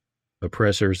judgments,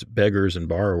 oppressors, beggars, and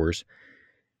borrowers.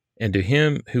 And to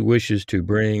him who wishes to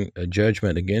bring a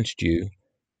judgment against you,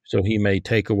 so he may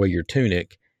take away your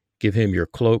tunic, give him your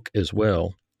cloak as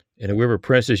well. And whoever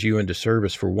presses you into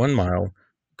service for 1 mile,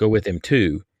 go with him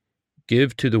 2.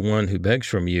 Give to the one who begs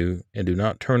from you, and do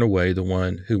not turn away the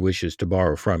one who wishes to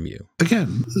borrow from you.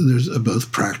 Again, there's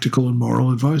both practical and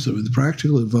moral advice. I mean, the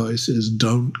practical advice is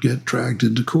don't get dragged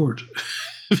into court.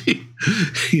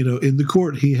 In the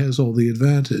court, he has all the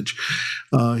advantage.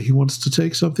 He wants to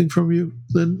take something from you,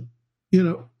 then,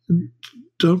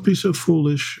 don't be so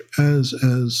foolish as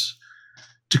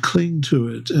to cling to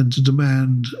it and to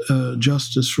demand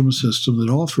justice from a system that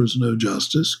offers no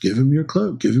justice. Give him your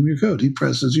cloak, give him your coat. He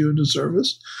presses you into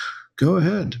service. Go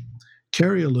ahead.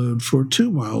 Carry a load for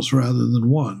 2 miles rather than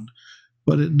 1.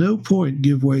 But at no point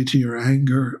give way to your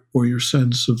anger or your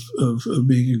sense of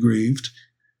being aggrieved,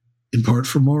 in part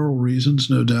for moral reasons,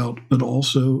 no doubt, but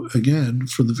also, again,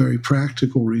 for the very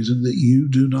practical reason that you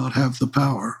do not have the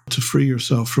power to free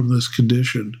yourself from this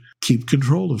condition. Keep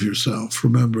control of yourself,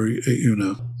 remember,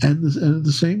 and at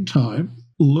the same time,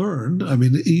 learn. I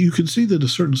mean, you can see that a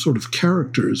certain sort of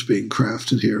character is being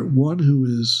crafted here, one who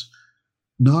is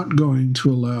not going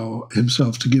to allow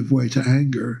himself to give way to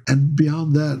anger, and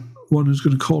beyond that, one who's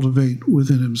going to cultivate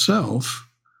within himself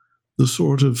the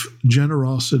sort of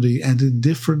generosity and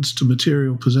indifference to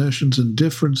material possessions,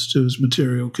 indifference to his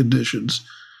material conditions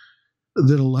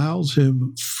that allows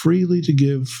him freely to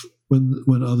give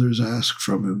when others ask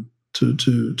from him,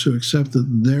 to accept that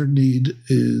their need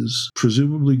is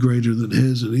presumably greater than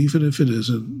his, and even if it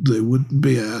isn't, they wouldn't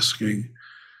be asking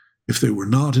if they were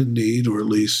not in need, or at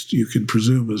least you can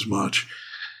presume as much.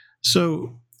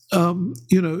 So,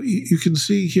 you can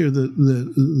see here that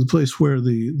the place where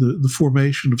the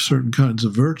formation of certain kinds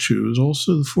of virtue is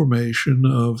also the formation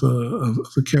of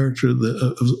a character, of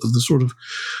the sort of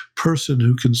person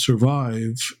who can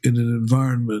survive in an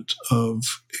environment of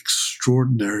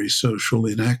extraordinary social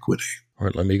inequity. All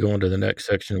right, let me go on to the next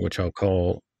section, which I'll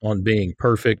call on being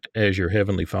perfect as your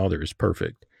heavenly Father is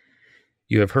perfect.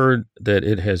 You have heard that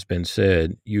it has been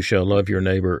said, you shall love your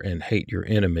neighbor and hate your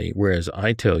enemy, whereas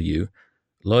I tell you,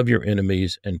 love your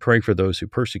enemies and pray for those who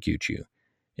persecute you.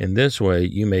 In this way,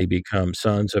 you may become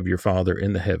sons of your Father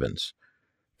in the heavens.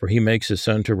 For he makes his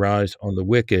sun to rise on the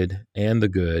wicked and the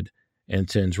good, and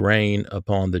sends rain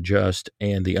upon the just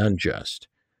and the unjust.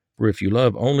 For if you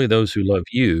love only those who love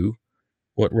you,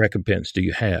 what recompense do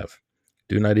you have?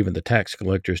 Do not even the tax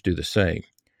collectors do the same?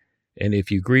 And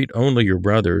if you greet only your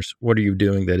brothers, what are you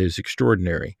doing that is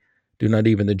extraordinary? Do not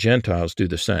even the Gentiles do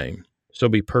the same? So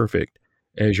be perfect,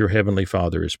 as your heavenly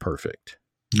Father is perfect.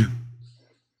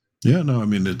 Yeah, no, I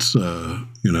mean, it's, one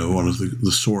of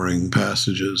the soaring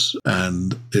passages,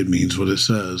 and it means what it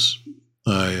says.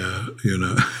 I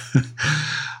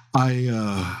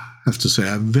have to say, I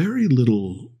have very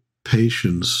little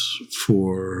patience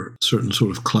for certain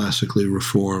sort of classically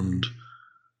reformed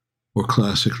or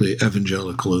classically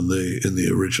evangelical in the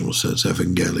original sense,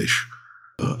 evangelisch,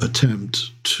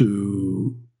 attempt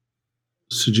to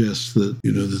suggest that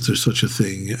that there's such a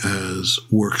thing as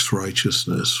works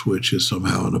righteousness, which is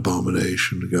somehow an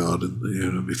abomination to God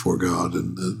and before God,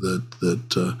 and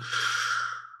that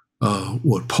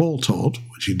what Paul taught,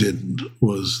 which he didn't,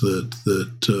 was that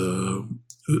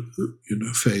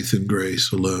faith and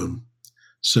grace alone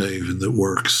save, and that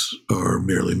works are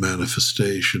merely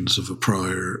manifestations of a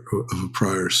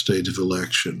prior state of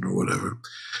election or whatever.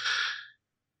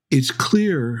 It's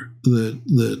clear that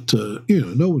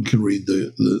no one can read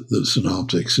the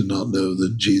synoptics and not know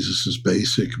that Jesus'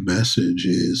 basic message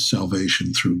is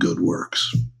salvation through good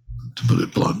works, to put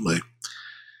it bluntly.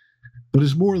 But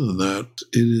it's more than that.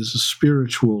 It is a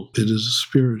spiritual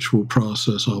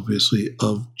process, obviously,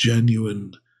 of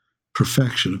genuine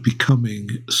perfection, of becoming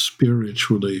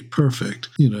spiritually perfect.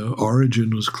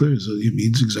 Origen was clear that he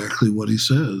means exactly what he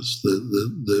says,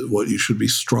 that what you should be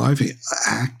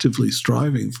actively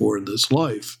striving for in this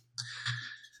life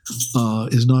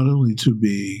is not only to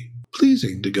be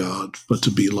pleasing to God, but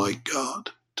to be like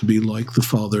God, to be like the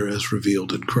Father as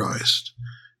revealed in Christ.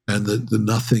 And that the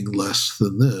nothing less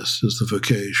than this is the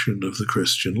vocation of the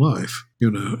Christian life.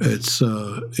 It's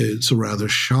a rather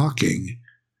shocking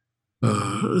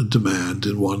demand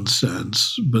in one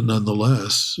sense, but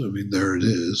nonetheless, there it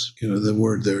is. The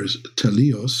word there is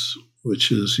teleos,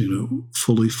 which is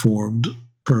fully formed,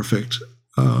 perfect.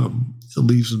 It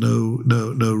leaves no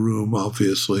room,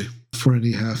 obviously, for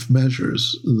any half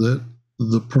measures. That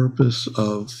the purpose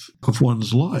of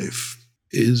one's life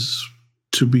is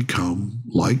to become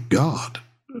like God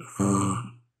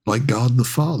the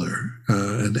Father,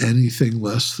 and anything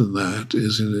less than that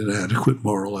is an inadequate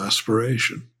moral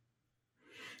aspiration.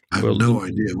 I have no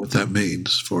idea what that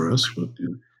means for us. But,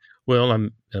 Well,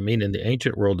 in the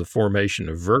ancient world, the formation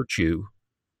of virtue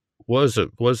was a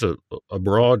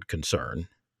broad concern.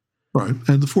 Right,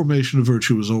 and the formation of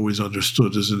virtue was always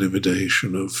understood as an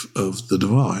imitation of the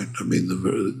divine.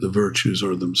 The virtues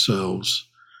are themselves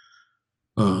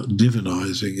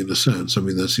divinizing in a sense.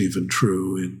 That's even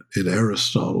true in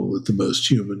Aristotle, that the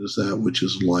most human is that which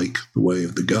is like the way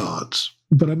of the gods.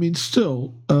 But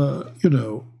still,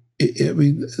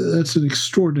 that's an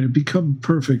extraordinary. Become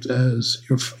perfect as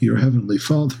your heavenly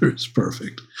Father is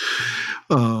perfect,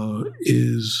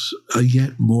 is a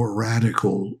yet more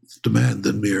radical demand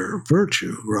than mere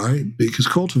virtue, right? Because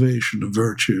cultivation of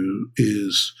virtue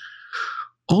is,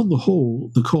 on the whole,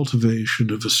 the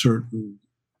cultivation of a certain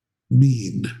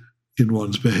mean in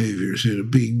one's behaviors,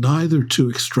 being neither too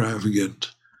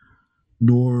extravagant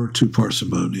nor too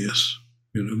parsimonious,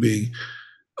 being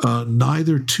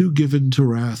neither too given to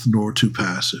wrath nor too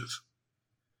passive.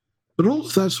 But all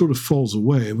of that sort of falls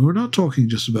away. We're not talking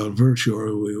just about virtue,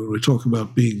 are we, when we talk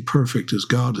about being perfect as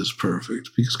God is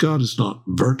perfect, because God is not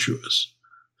virtuous.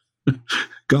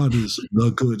 God is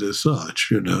the good as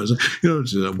such.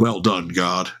 It's well done,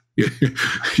 God. You've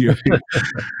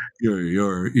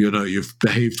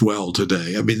behaved well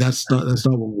today. That's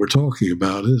not what we're talking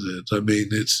about, is it?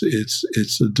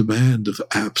 It's a demand of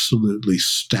absolutely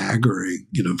staggering,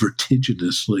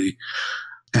 vertiginously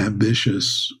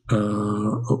ambitious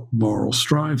moral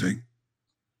striving,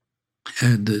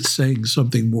 and it's saying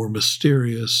something more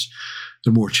mysterious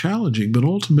and more challenging, but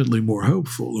ultimately more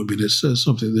hopeful. It says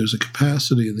something. There's a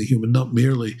capacity in the human not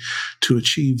merely to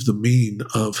achieve the mean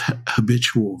of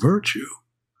habitual virtue,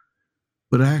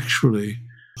 but actually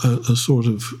a sort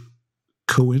of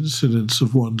coincidence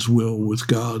of one's will with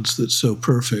God's that's so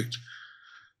perfect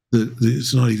that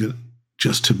it's not even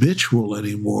just habitual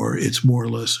anymore. It's more or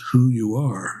less who you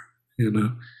are,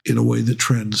 in a way that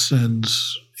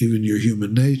transcends even your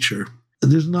human nature.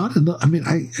 And there's not enough.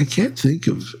 I can't think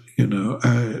of,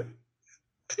 I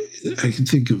can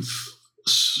think of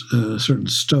certain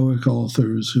Stoic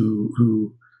authors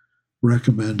who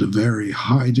recommend a very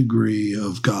high degree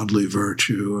of godly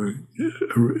virtue.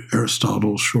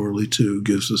 Aristotle surely too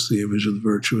gives us the image of the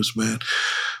virtuous man.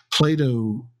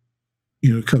 Plato,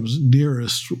 comes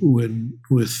nearest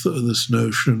with this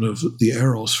notion of the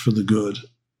eros for the good.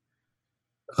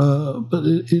 But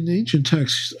in ancient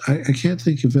texts, I can't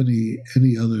think of any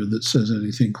other that says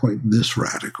anything quite this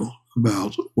radical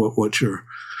about what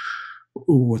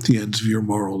the ends of your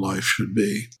moral life should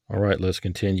be. All right, let's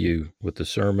continue with the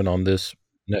sermon on this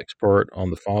next part,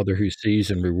 on the Father who sees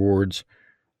and rewards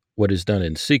what is done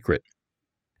in secret,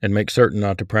 and make certain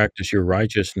not to practice your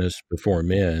righteousness before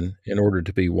men in order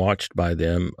to be watched by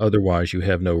them. Otherwise you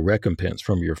have no recompense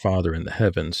from your Father in the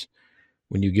heavens.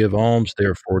 When you give alms,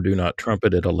 therefore, do not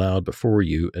trumpet it aloud before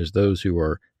you, as those who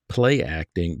are play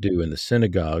acting do in the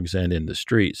synagogues and in the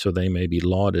streets, so they may be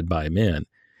lauded by men.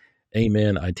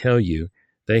 Amen, I tell you,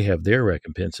 they have their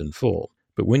recompense in full.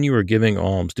 But when you are giving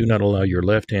alms, do not allow your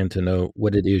left hand to know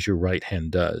what it is your right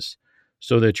hand does,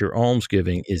 so that your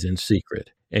almsgiving is in secret,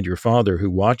 and your Father who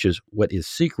watches what is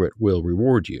secret will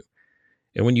reward you.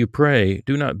 And when you pray,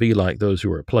 do not be like those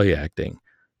who are play acting,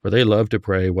 for they love to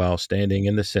pray while standing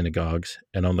in the synagogues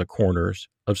and on the corners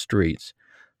of streets,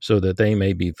 so that they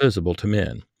may be visible to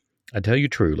men. I tell you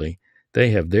truly,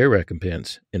 they have their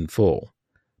recompense in full.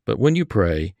 But when you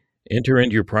pray, enter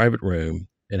into your private room,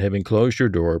 and having closed your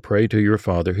door, pray to your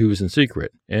Father who is in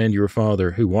secret, and your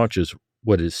Father who watches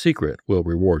what is secret will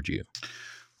reward you.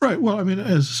 Right. Well, I mean,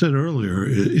 as I said earlier,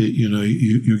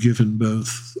 you're given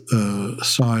both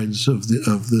sides of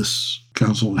this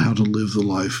counsel on how to live the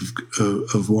life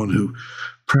of one who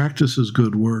practices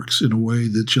good works in a way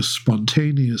that just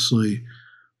spontaneously,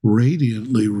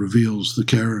 radiantly reveals the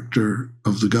character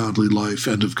of the godly life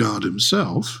and of God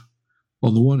himself.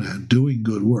 On the one hand, doing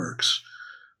good works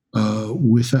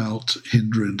without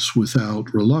hindrance,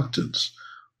 without reluctance.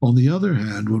 On the other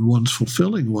hand, when one's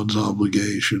fulfilling one's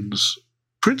obligations,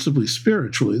 principally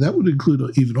spiritually, that would include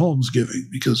even almsgiving,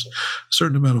 because a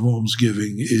certain amount of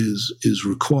almsgiving is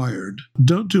required.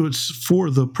 Don't do it for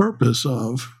the purpose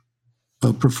of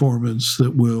a performance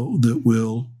that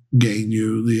will gain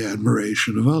you the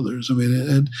admiration of others. I mean,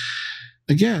 and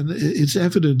again, it's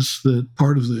evidence that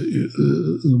part of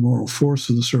the moral force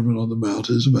of the Sermon on the Mount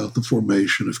is about the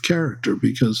formation of character,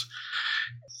 because,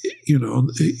 on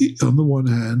the one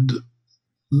hand,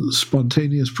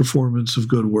 spontaneous performance of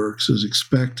good works is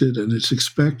expected, and it's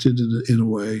expected in a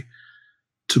way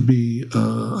to be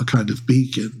a kind of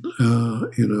beacon,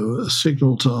 a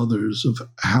signal to others of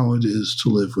how it is to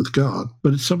live with God.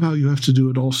 But somehow you have to do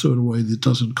it also in a way that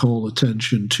doesn't call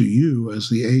attention to you as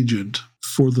the agent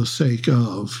for the sake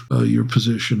of your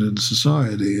position in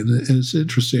society. And it's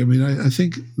interesting. I mean, I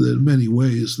think that in many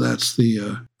ways that's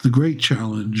the great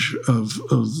challenge of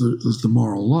the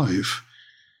moral life,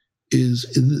 is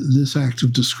in this act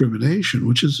of discrimination,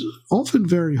 which is often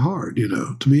very hard,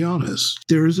 to be honest.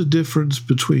 There is a difference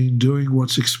between doing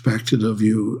what's expected of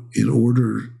you in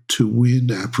order to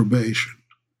win approbation,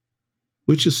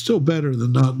 which is still better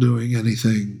than not doing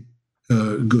anything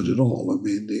good at all. I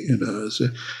mean,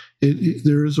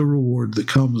 there is a reward that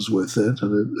comes with it,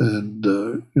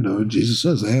 and Jesus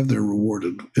says they have their reward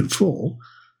in full,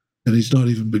 and he's not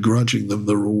even begrudging them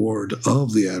the reward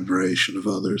of the admiration of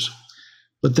others.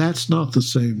 But that's not the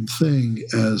same thing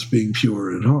as being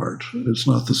pure in heart. It's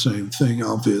not the same thing,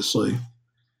 obviously,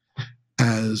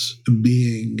 as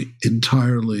being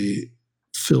entirely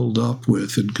filled up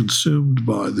with and consumed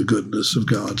by the goodness of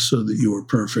God, so that you are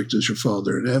perfect as your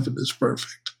Father in heaven is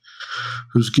perfect,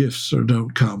 whose gifts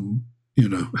don't come,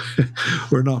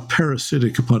 we're not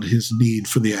parasitic upon his need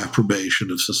for the approbation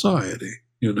of society,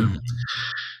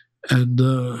 And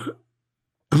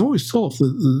I've always thought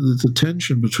that the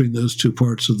tension between those two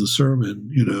parts of the sermon,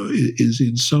 is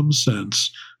in some sense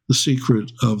the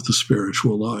secret of the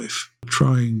spiritual life.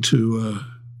 Trying to,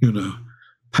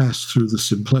 pass through the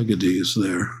Symplegades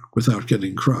there without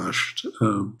getting crushed.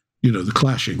 The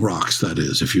clashing rocks, that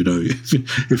is, if you know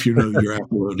your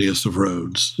Apollonius of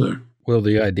Rhodes. There. Well,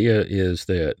 the idea is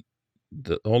that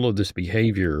all of this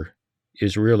behavior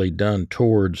is really done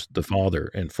towards the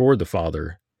Father and for the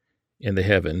Father in the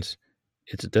heavens.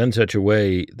 It's done in such a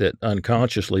way that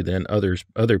unconsciously then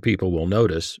other people will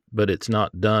notice, but it's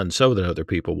not done so that other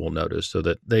people will notice, so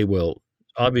that they will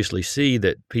obviously see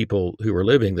that people who are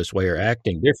living this way are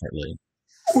acting differently.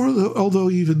 Although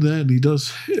even then, he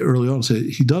does early on say,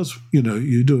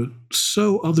 you do it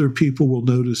so other people will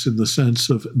notice, in the sense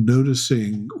of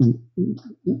noticing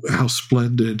how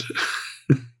splendid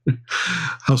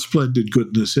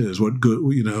goodness is, what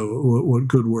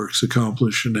good works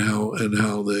accomplish, and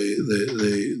how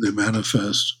they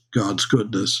manifest God's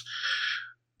goodness,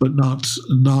 but not.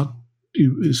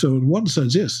 So in one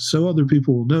sense, yes, so other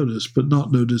people will notice, but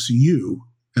not notice you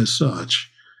as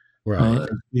such, right? As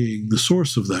being the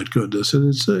source of that goodness. And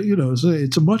it's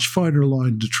it's a much finer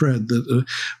line to tread that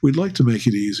we'd like to make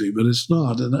it easy, but it's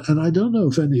not. And I don't know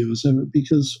if any of us ever,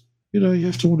 because you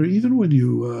have to wonder, even when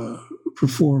you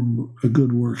perform a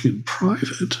good work in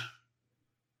private,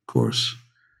 of course,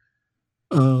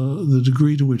 the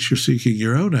degree to which you're seeking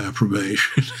your own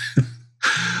approbation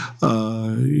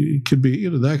could be,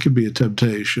 that could be a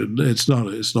temptation. It's not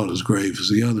as grave as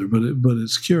the other, but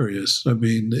it's curious. I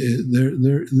mean,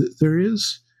 there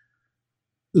is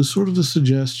sort of a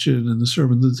suggestion in the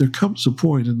sermon that there comes a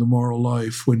point in the moral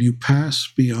life when you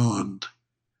pass beyond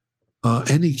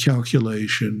any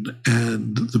calculation,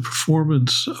 and the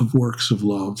performance of works of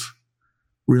love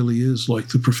really is like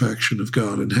the perfection of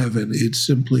God in heaven. It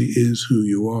simply is who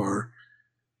you are.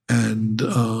 And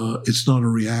it's not a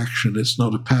reaction. It's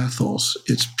not a pathos.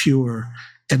 It's pure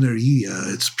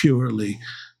energia. It's purely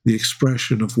the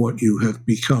expression of what you have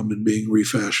become in being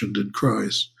refashioned in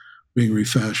Christ, being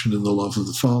refashioned in the love of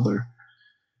the Father.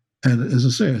 And as I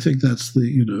say, I think that's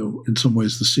in some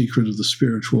ways the secret of the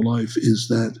spiritual life, is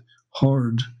that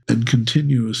hard and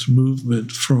continuous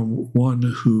movement from one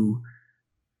who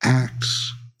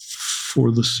acts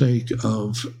for the sake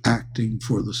of acting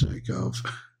for the sake of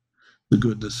the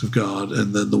goodness of God,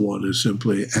 and then the one who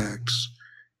simply acts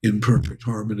in perfect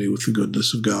harmony with the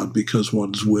goodness of God because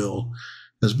one's will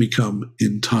has become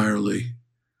entirely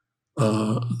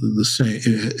the same,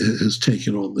 has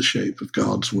taken on the shape of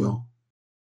God's will.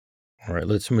 All right,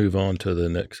 let's move on to the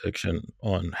next section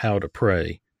on how to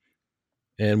pray.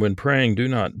 And when praying, do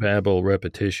not babble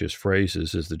repetitious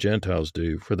phrases as the Gentiles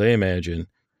do, for they imagine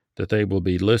that they will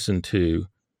be listened to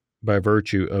by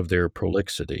virtue of their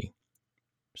prolixity.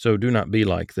 So do not be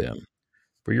like them,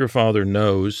 for your Father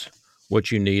knows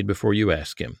what you need before you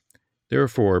ask him.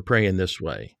 Therefore, pray in this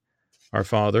way: Our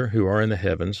Father, who are in the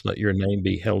heavens, let your name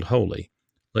be held holy.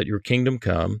 Let your kingdom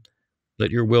come. Let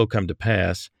your will come to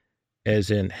pass,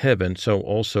 as in heaven, so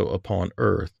also upon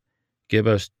earth. Give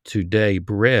us today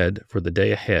bread for the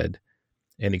day ahead,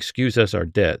 and excuse us our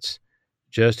debts,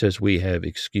 just as we have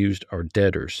excused our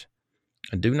debtors.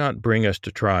 And do not bring us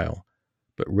to trial,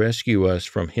 but rescue us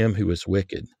from him who is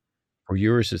wicked. For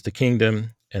yours is the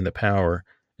kingdom, and the power,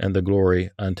 and the glory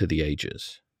unto the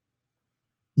ages.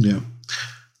 Yeah.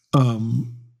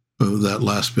 That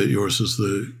last bit, yours is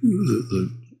the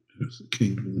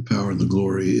kingdom, the power, and the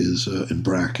glory is in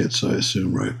brackets, I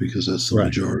assume, right? Because that's the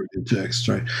majority of the text,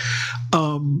 right?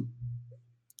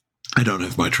 I don't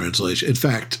have my translation. In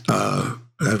fact, I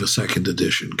have a second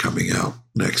edition coming out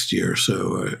next year,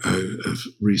 so I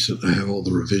have all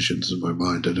the revisions in my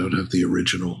mind. I don't have the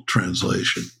original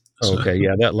translation. Okay,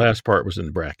 yeah, that last part was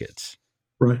in brackets.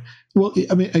 Right. Well,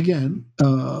 I mean, again,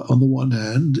 on the one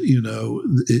hand,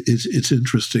 it's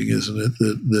interesting, isn't it,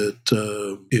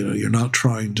 that you're not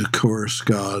trying to coerce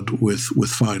God with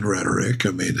fine rhetoric. I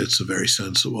mean, it's a very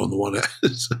sensible. On the one hand,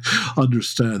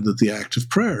 understand that the act of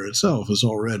prayer itself is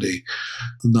already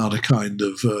not a kind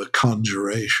of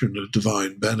conjuration of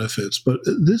divine benefits. But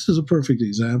this is a perfect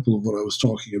example of what I was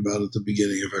talking about at the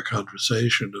beginning of our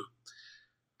conversation, of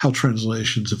how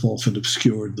translations have often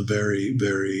obscured the very,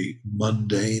 very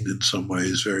mundane, in some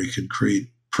ways, very concrete,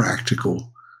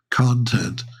 practical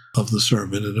content of the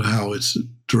sermon, and how it's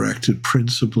directed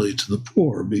principally to the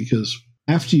poor. Because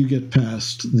after you get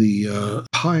past the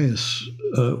pious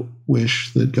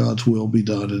wish that God's will be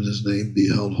done and his name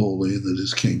be held holy and that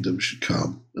his kingdom should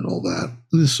come and all that,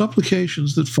 the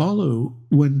supplications that follow,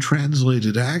 when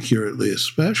translated accurately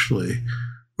especially,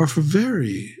 are for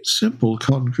very simple,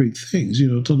 concrete things.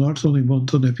 Tonartoni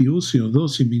monton epiousion,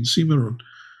 those means simeron.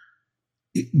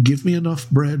 Give me enough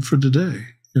bread for today.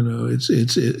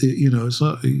 It's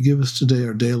not give us today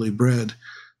our daily bread.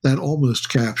 That almost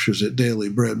captures it, daily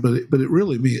bread, but it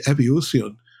really means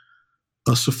epiousion,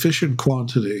 a sufficient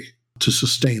quantity to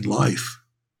sustain life.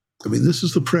 I mean, this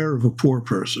is the prayer of a poor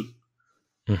person.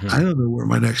 Mm-hmm. I don't know where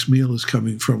my next meal is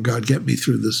coming from. God, get me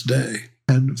through this day.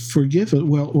 And forgive it,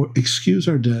 or excuse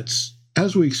our debts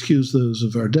as we excuse those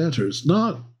of our debtors,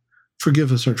 not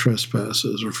forgive us our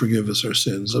trespasses or forgive us our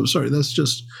sins. I'm sorry, that's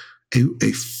just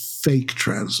a fake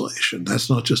translation. That's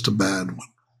not just a bad one.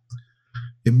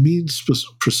 It means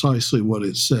precisely what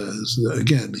it says.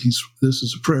 Again, this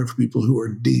is a prayer for people who are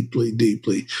deeply,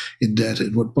 deeply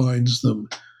indebted. What binds them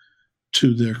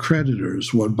to their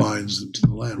creditors, what binds them to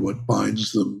the land, what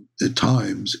binds them at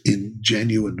times in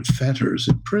genuine fetters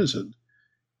in prison,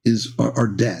 are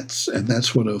debts, and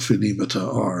that's what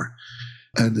ophinimata are.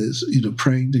 And is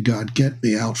praying to God, get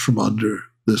me out from under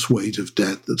this weight of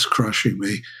debt that's crushing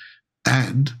me,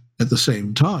 and at the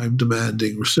same time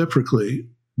demanding reciprocally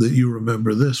that you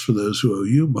remember this for those who owe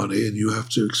you money, and you have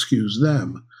to excuse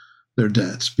them their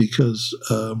debts, because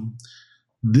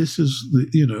this is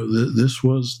this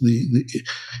was the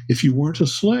if you weren't a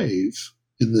slave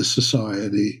in this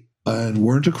society and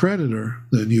weren't a creditor,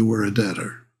 then you were a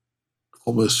debtor.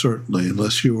 Almost certainly,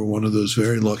 unless you were one of those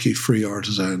very lucky free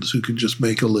artisans who could just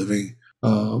make a living.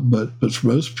 But for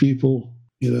most people,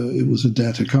 it was a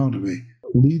debt economy.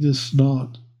 Lead us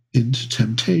not into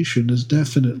temptation is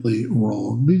definitely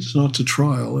wrong. Lead us not to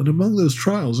trial. And among those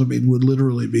trials, would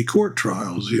literally be court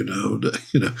trials.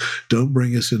 Don't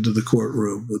bring us into the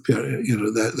courtroom.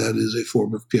 That is a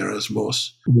form of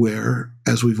pierasmos, where,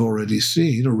 as we've already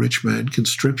seen, a rich man can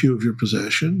strip you of your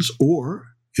possessions, or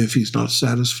if he's not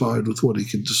satisfied with what he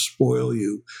can despoil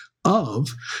you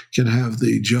of, can have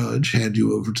the judge hand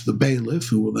you over to the bailiff,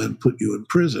 who will then put you in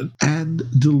prison and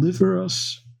deliver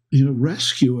us,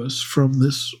 rescue us from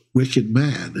this wicked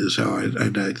man, is how I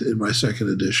in my second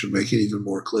edition, make it even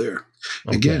more clear.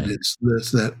 Okay. Again,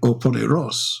 that's that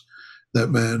oponeros, that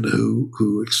man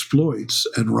who exploits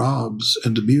and robs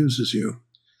and abuses you.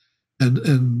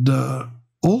 And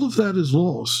all of that is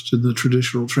lost in the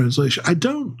traditional translation. I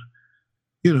don't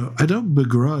I don't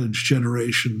begrudge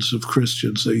generations of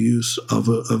Christians their use of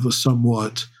a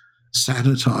somewhat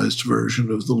sanitized version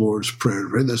of the Lord's Prayer.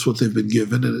 Right? That's what they've been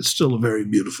given, and it's still a very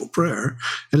beautiful prayer.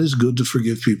 And it's good to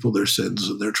forgive people their sins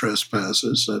and their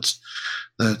trespasses. That's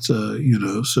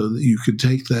so that you can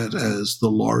take that as the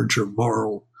larger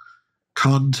moral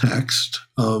context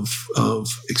of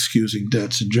excusing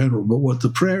debts in general. But what the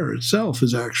prayer itself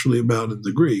is actually about in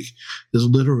the Greek is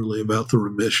literally about the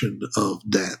remission of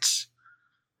debts,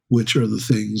 which are the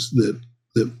things that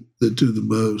do the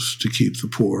most to keep the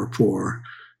poor,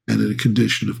 and in a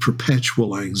condition of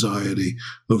perpetual anxiety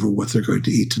over what they're going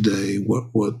to eat today,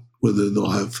 whether they'll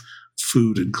have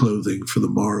food and clothing for the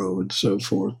morrow, and so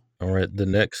forth. All right, the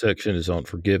next section is on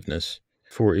forgiveness.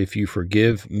 For if you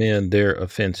forgive men their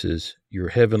offenses, your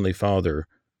heavenly Father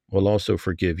will also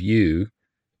forgive you.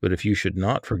 But if you should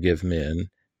not forgive men,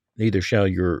 neither shall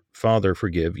your Father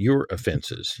forgive your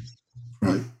offenses.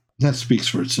 Right. That speaks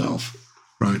for itself,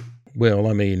 right? Well,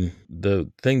 I mean,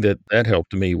 the thing that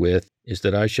helped me with is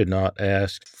that I should not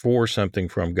ask for something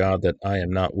from God that I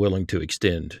am not willing to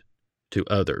extend to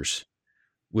others,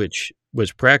 which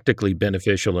was practically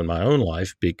beneficial in my own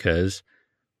life because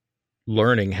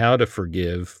learning how to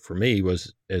forgive for me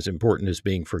was as important as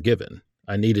being forgiven.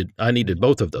 I needed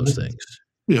both of those things.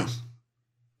 Yeah.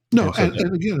 No, And so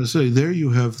and again, I say there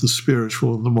you have the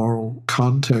spiritual and the moral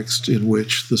context in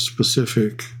which the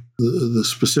specific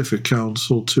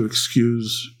counsel to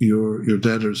excuse your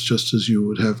debtors just as you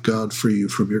would have God free you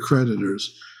from your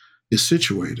creditors is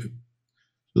situated.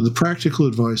 So the practical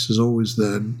advice is always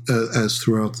then, as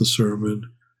throughout the sermon,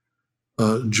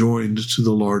 joined to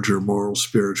the larger moral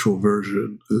spiritual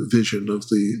vision of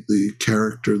the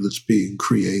character that's being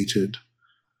created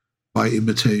by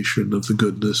imitation of the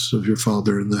goodness of your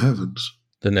Father in the heavens.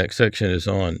 the next section is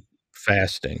on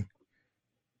fasting.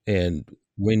 And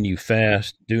when you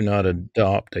fast, do not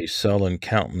adopt a sullen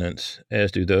countenance,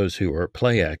 as do those who are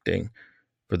play acting,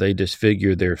 for they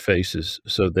disfigure their faces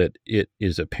so that it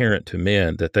is apparent to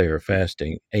men that they are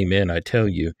fasting. Amen, I tell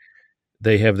you,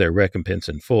 they have their recompense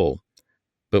in full.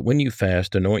 But when you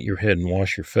fast, anoint your head and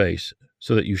wash your face,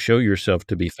 so that you show yourself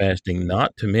to be fasting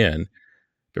not to men,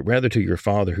 but rather to your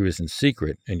Father who is in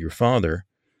secret, and your Father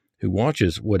who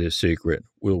watches what is secret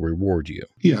will reward you.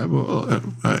 Yeah, well,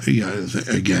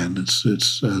 again, it's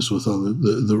as with other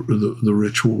the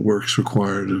ritual works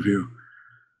required of you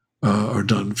are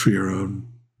done for your own,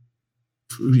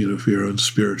 for your own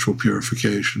spiritual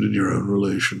purification and your own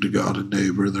relation to God and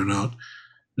neighbor. They're not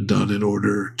done in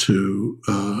order to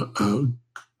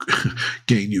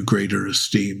gain you greater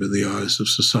esteem in the eyes of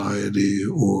society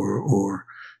or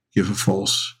give a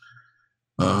false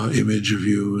image of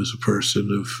you as a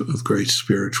person of great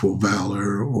spiritual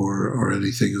valor or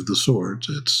anything of the sort.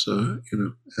 It's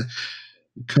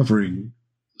covering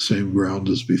the same ground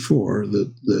as before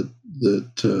that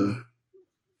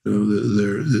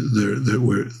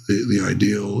where the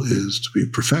ideal is to be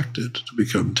perfected, to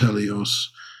become teleos.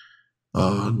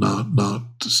 Not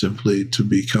simply to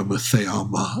become a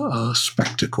theama, a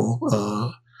spectacle,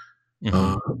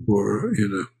 or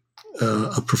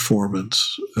a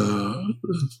performance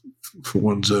for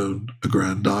one's own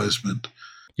aggrandizement.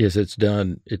 Yes, it's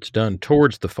done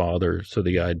towards the Father. So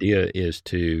the idea is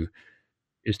to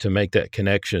make that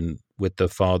connection with the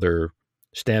Father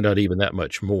stand out even that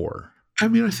much more. I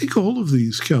mean, I think all of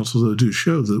these counsels do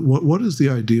show that what is the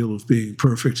ideal of being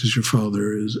perfect as your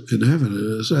Father is in heaven.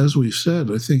 And as we've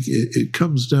said, I think it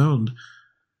comes down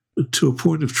to a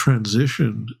point of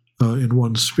transition in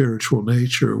one's spiritual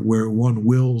nature where one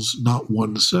wills not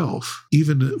oneself,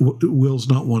 even wills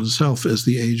not oneself as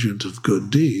the agent of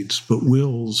good deeds, but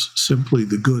wills simply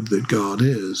the good that God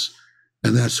is.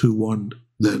 And that's who one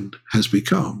then has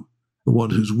become, the one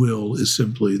whose will is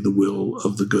simply the will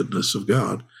of the goodness of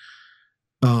God.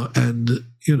 And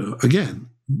again,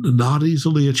 not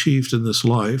easily achieved in this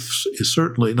life, is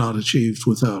certainly not achieved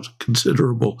without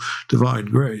considerable divine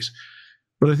grace.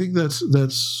 But I think that's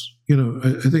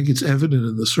I think it's evident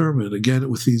in the sermon, again,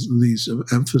 with these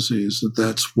emphases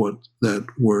that's what that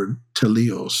word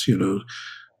teleos,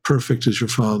 perfect as your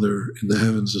Father in the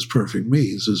heavens is perfect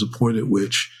means, is a point at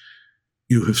which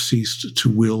you have ceased to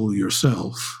will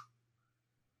yourself,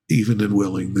 even in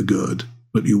willing the good,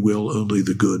 but you will only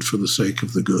the good for the sake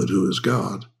of the good who is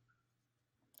God.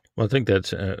 Well, I think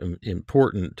that's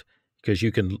important because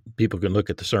people can look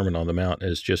at the Sermon on the Mount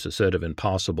as just a set of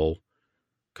impossible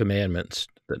commandments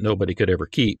that nobody could ever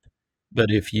keep. But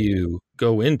if you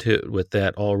go into it with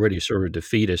that already sort of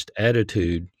defeatist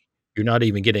attitude, you're not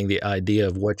even getting the idea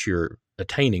of what you're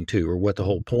attaining to, or what the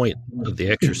whole point of the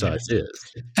exercise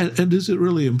is. And is it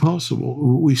really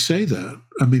impossible? We say that,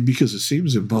 I mean, because it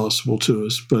seems impossible to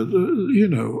us, but,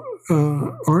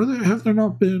 have there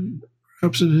not been,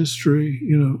 perhaps in history,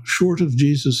 short of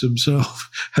Jesus himself,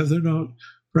 have there not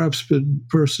perhaps been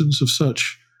persons of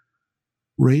such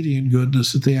radiant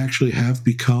goodness that they actually have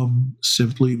become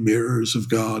simply mirrors of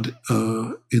God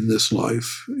in this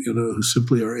life, who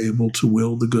simply are able to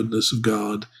will the goodness of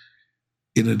God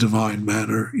in a divine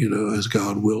manner, as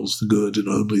God wills the good and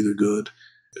only the good.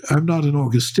 I'm not an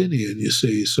Augustinian, you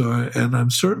see, and I'm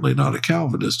certainly not a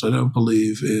Calvinist. I don't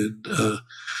believe in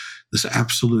this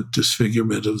absolute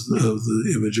disfigurement of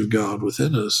the image of God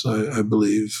within us. I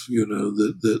believe,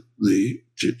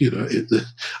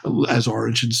 as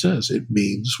Origen says, it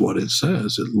means what it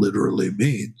says. It literally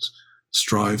means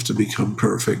strive to become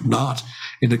perfect, not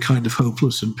in a kind of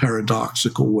hopeless and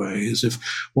paradoxical way, as if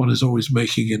one is always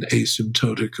making an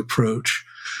asymptotic approach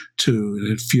to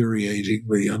an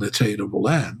infuriatingly unattainable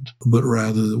end, but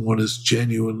rather that one is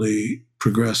genuinely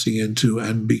progressing into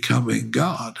and becoming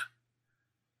God.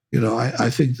 I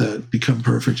think that become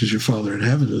perfect as your Father in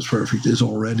heaven is perfect is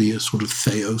already a sort of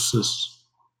theosis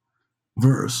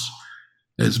verse.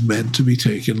 It's meant to be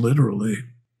taken literally,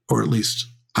 or at least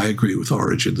I agree with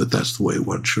Origen that that's the way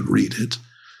one should read it.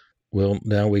 Well,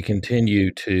 now we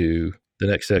continue to the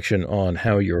next section on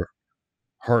how your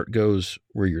heart goes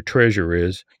where your treasure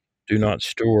is. Do not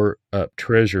store up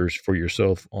treasures for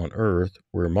yourself on earth,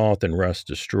 where moth and rust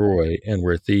destroy, and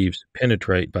where thieves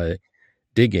penetrate by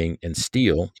digging and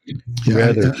steal.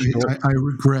 Yeah, I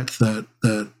regret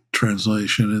that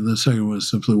translation. And the second one is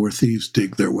simply where thieves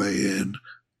dig their way in.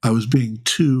 I was being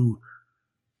too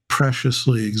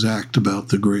preciously exact about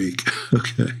the Greek.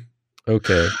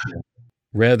 Okay.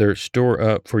 Rather, store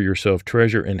up for yourself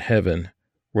treasure in heaven,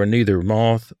 where neither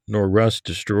moth nor rust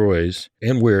destroys,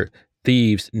 and where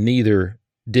thieves neither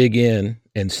dig in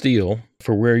and steal.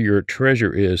 For where your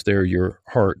treasure is, there your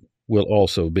heart will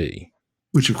also be.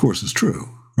 Which, of course, is true,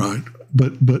 right?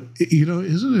 But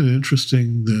isn't it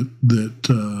interesting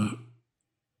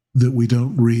that we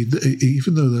don't read,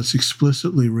 even though that's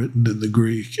explicitly written in the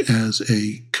Greek as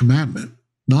a commandment,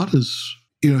 not as,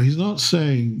 he's not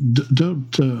saying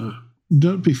don't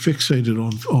be fixated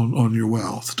on your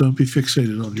wealth, don't be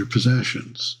fixated on your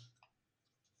possessions.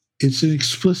 It's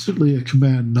explicitly a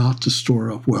command not to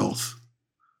store up wealth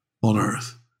on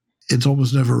earth. It's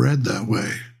almost never read that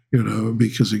way,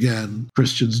 because again,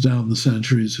 Christians down the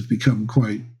centuries have become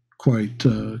quite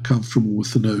comfortable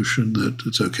with the notion that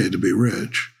it's okay to be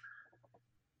rich.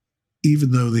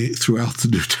 Even though throughout the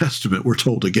New Testament we're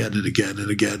told again and again and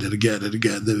again and again and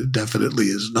again that it definitely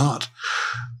is not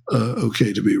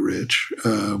okay to be rich.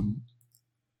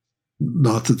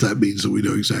 Not that means that we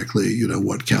know exactly,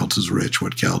 what counts as rich,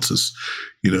 what counts as,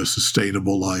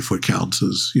 sustainable life, what counts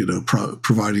as,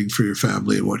 providing for your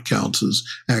family, and what counts as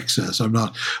excess. I'm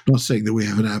not saying that we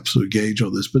have an absolute gauge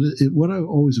on this, but what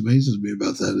always amazes me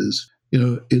about that is,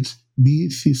 it's mi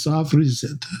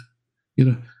thesavrizet,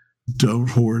 don't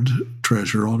hoard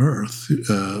treasure on earth,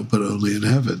 but only in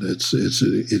heaven. It's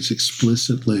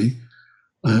explicitly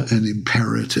an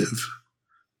imperative.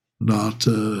 Not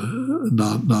a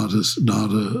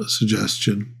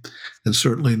suggestion, and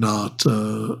certainly not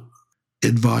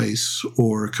advice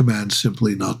or a command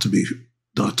simply not to be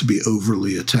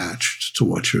overly attached to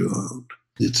what you own.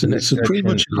 It's pretty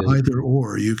much an either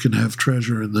or. You can have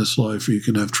treasure in this life, or you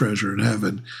can have treasure in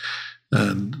heaven,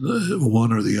 and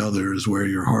one or the other is where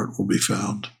your heart will be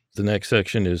found. The next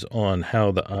section is on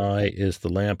how the eye is the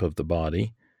lamp of the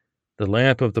body. The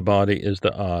lamp of the body is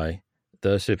the eye.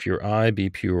 Thus, if your eye be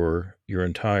pure, your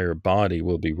entire body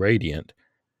will be radiant.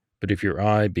 But if your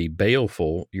eye be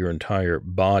baleful, your entire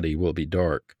body will be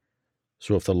dark.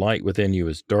 So if the light within you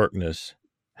is darkness,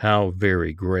 how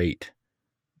very great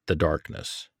the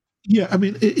darkness. Yeah, I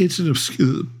mean, it's an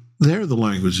obscure... There the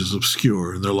language is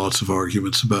obscure, and there are lots of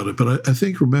arguments about it. But I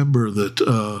think, remember that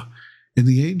in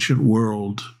the ancient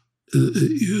world,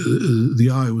 the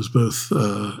eye was both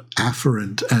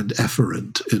afferent and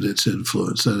efferent in its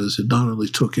influence. That is, it not only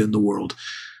took in the world,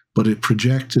 but it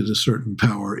projected a certain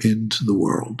power into the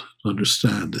world.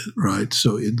 Understand it, right?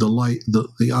 So in the light,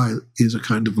 the eye is a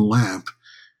kind of lamp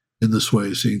in this way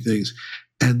of seeing things.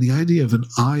 And the idea of an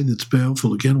eye that's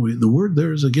baleful, again, the word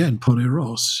there is, again,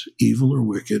 poneros, evil or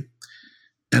wicked.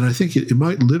 And I think it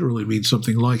might literally mean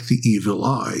something like the evil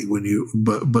eye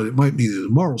but it might mean in a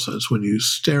moral sense when you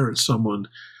stare at someone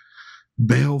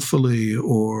balefully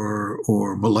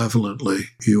or malevolently,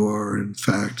 you are in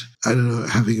fact,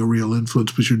 having a real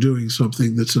influence, but you're doing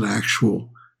something that's an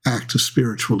actual act of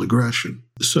spiritual aggression.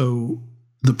 So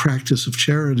the practice of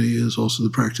charity is also the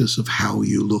practice of how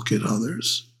you look at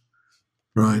others,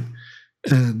 right?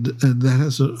 And that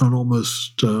has an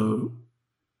almost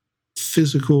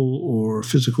physical or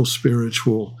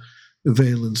physical-spiritual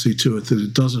valency to it that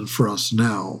it doesn't for us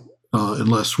now,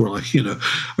 unless we're like,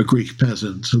 a Greek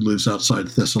peasant who lives outside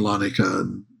Thessalonica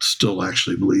and still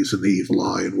actually believes in the evil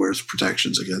eye and wears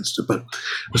protections against it. But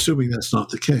assuming that's not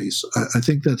the case, I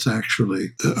think that's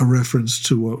actually a reference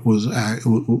to what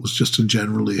was just a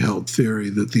generally held theory,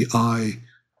 that the eye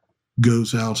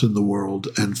goes out in the world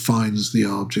and finds the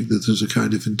object, that there's a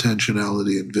kind of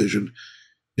intentionality and vision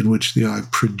in which the eye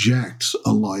projects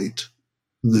a light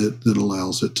that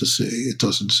allows it to see. It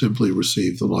doesn't simply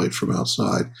receive the light from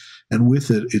outside. And with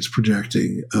it, it's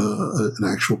projecting an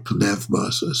actual pneuma,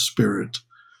 a spirit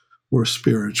or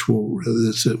spiritual,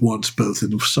 that's at once both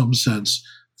in some sense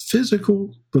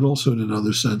physical, but also in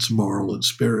another sense moral and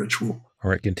spiritual. All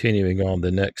right, continuing on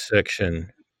the next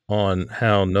section on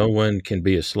how no one can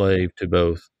be a slave to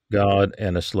both God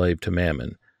and a slave to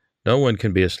mammon. No one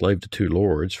can be a slave to two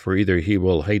lords, for either he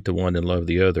will hate the one and love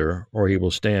the other, or he will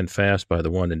stand fast by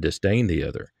the one and disdain the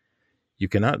other. You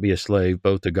cannot be a slave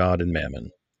both to God and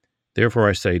mammon. Therefore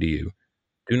I say to you,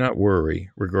 do not worry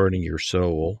regarding your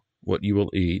soul, what you will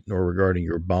eat, nor regarding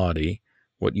your body,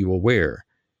 what you will wear.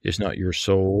 Is not your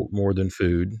soul more than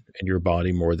food, and your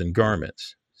body more than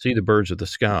garments? See the birds of the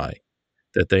sky,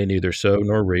 that they neither sow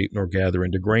nor reap nor gather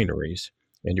into granaries,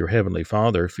 and your heavenly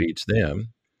Father feeds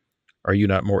them. Are you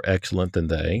not more excellent than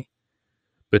they?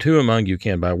 But who among you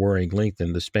can by worrying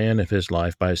lengthen the span of his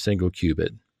life by a single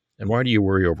cubit? And why do you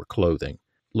worry over clothing?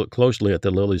 Look closely at the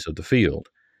lilies of the field,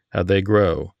 how they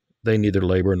grow. They neither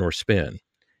labor nor spin.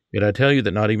 Yet I tell you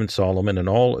that not even Solomon in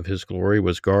all of his glory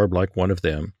was garbed like one of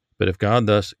them. But if God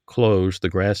thus clothes the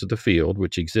grass of the field,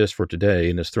 which exists for today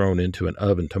and is thrown into an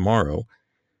oven tomorrow,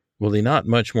 will he not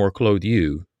much more clothe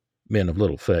you, men of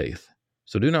little faith?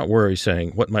 So do not worry,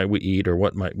 saying, what might we eat, or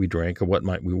what might we drink, or what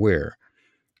might we wear?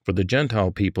 For the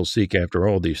Gentile people seek after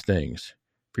all these things.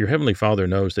 For your heavenly Father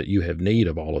knows that you have need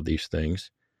of all of these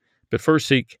things. But first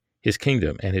seek his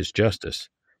kingdom and his justice,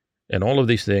 and all of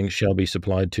these things shall be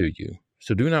supplied to you.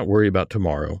 So do not worry about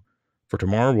tomorrow, for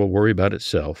tomorrow will worry about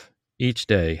itself. Each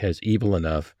day has evil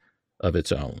enough of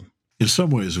its own. In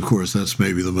some ways, of course, that's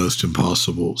maybe the most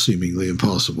seemingly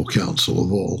impossible counsel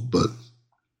of all. But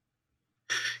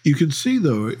you can see,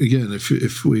 though, again,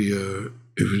 if we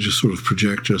just sort of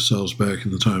project ourselves back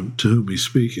in the time to whom he's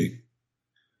speaking,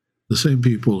 the same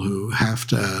people who have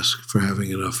to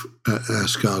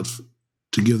ask God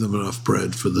to give them enough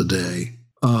bread for the day,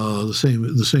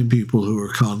 the same people who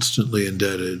are constantly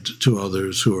indebted to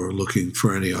others who are looking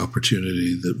for any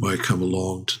opportunity that might come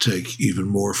along to take even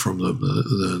more from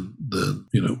them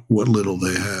than what little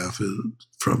they have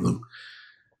from them,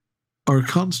 are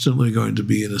constantly going to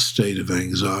be in a state of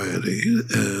anxiety,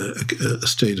 a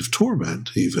state of torment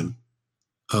even,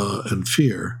 and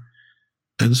fear.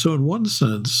 And so in one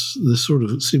sense, this sort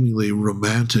of seemingly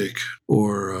romantic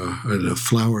or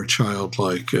flower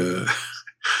child-like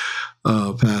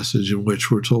passage in which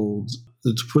we're told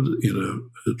to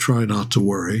try not to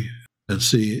worry and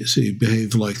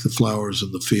behave like the flowers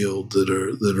in the field that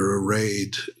are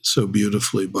arrayed so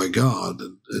beautifully by God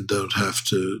and don't have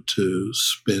to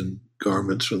spin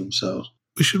garments for themselves.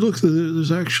 We should look.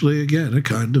 There's actually, again, a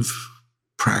kind of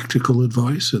practical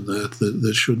advice in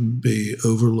that shouldn't be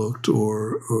overlooked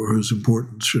or whose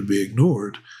importance should be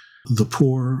ignored. The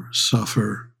poor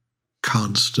suffer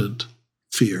constant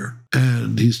fear,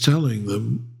 and he's telling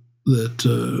them that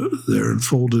they're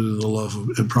enfolded in the love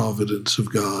and providence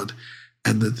of God,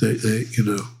 and that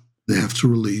they have to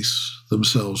release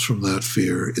themselves from that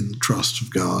fear in the trust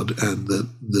of God, and that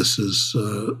this is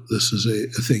a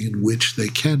thing in which they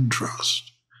can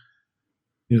trust.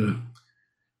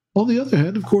 On the other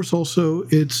hand, of course, also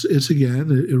it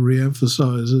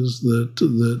reemphasizes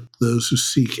that those who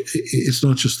seek, it's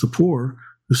not just the poor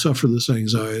who suffer this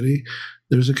anxiety.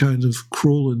 There's a kind of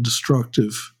cruel and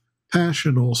destructive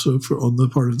passion also on the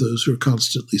part of those who are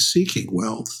constantly seeking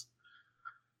wealth,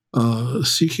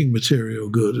 seeking material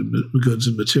goods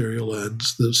and material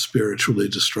ends that's spiritually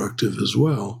destructive as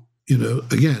well.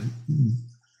 Again,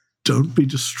 don't be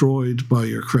destroyed by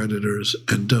your creditors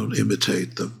and don't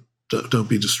imitate them. Don't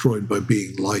be destroyed by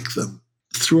being like them.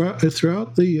 Throughout the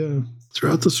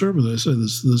sermon, I say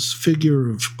this figure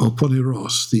of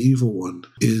Oponeros, the evil one,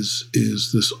 is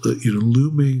this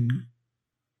looming,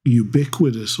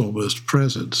 ubiquitous almost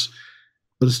presence,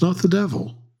 but it's not the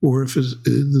devil, or if it's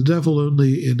the devil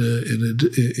only in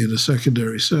a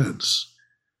secondary sense.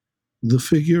 The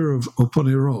figure of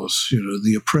Oponeros,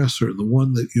 the oppressor, the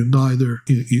one that you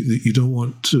don't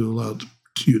want to allow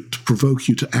to provoke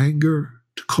you to anger,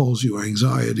 to cause you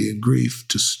anxiety and grief,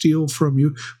 to steal from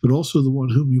you, but also the one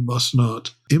whom you must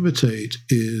not imitate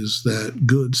is that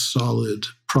good, solid,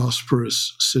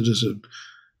 prosperous citizen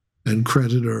and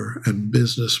creditor and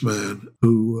businessman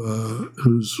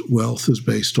whose wealth is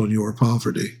based on your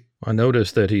poverty. I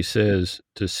notice that he says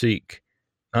to seek,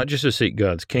 not just to seek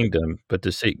God's kingdom, but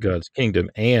to seek God's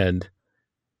kingdom and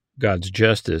God's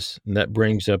justice. And that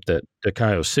brings up that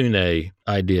dikaiosune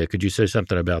idea. Could you say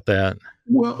something about that?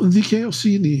 Well,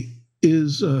 dikaiosune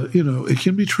is, it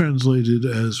can be translated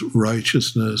as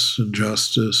righteousness and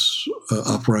justice,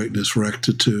 uprightness,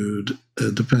 rectitude,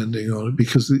 depending on it,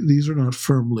 because these are not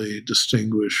firmly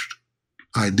distinguished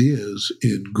ideas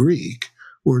in Greek,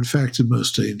 or in fact in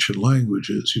most ancient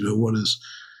languages.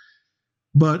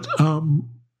 But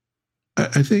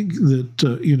I think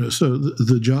that, so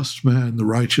the just man, the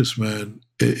righteous man,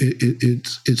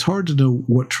 it's hard to know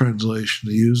what translation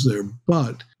to use there.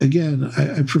 But again,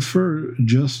 I prefer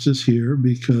justice here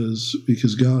because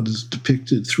God is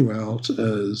depicted throughout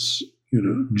as,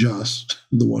 just,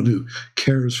 the one who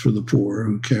cares for the poor,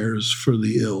 who cares for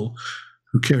the ill,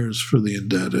 who cares for the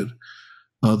indebted.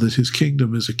 That his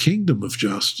kingdom is a kingdom of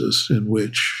justice in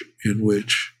which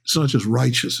it's not just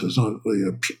righteousness, it's not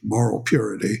moral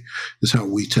purity, is how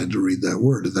we tend to read that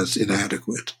word, and that's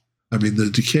inadequate. I mean, the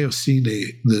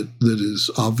dikaiosune that is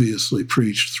obviously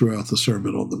preached throughout the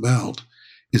Sermon on the Mount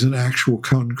is an actual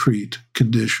concrete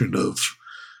condition of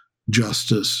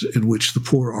justice in which the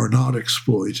poor are not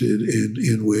exploited,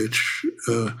 in which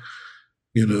the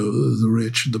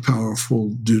rich and the powerful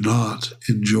do not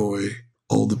enjoy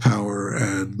all the power,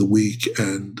 and the weak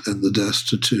and the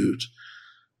destitute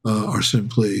are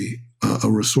simply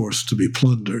a resource to be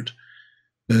plundered.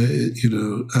 The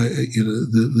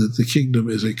kingdom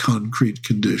is a concrete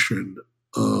condition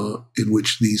in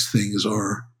which these things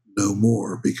are no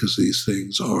more, because these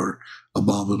things are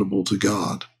abominable to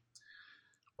God.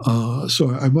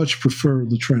 So I much prefer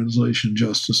the translation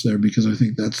justice there, because I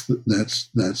think that's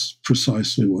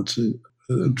precisely what's at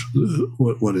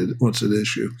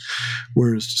issue.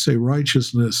 Whereas to say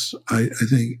righteousness, I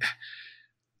think,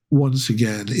 once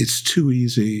again, it's too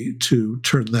easy to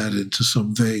turn that into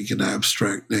some vague and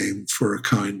abstract name for a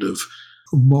kind of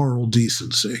moral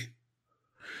decency,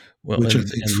 which I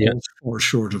think falls far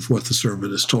short of what the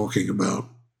sermon is talking about.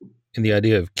 And the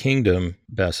idea of kingdom,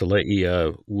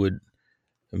 basileia,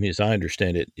 as I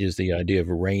understand it, is the idea of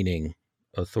reigning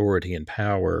authority and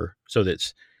power, so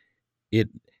that it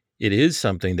is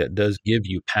something that does give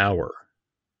you power.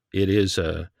 It is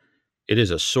a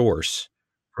source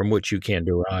from which you can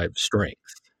derive strength.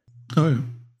 Oh, yeah.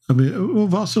 I mean, well,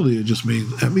 Basileia just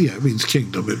means, it means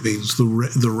kingdom. It means the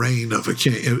reign of a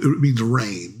king. It means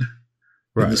reign.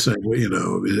 Right. In the same way,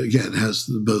 it has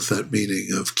both that meaning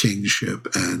of kingship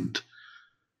and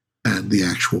the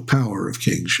actual power of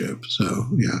kingship. So,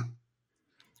 yeah.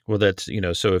 Well, that's,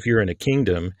 so if you're in a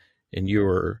kingdom and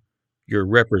you're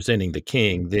representing the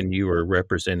king, then you are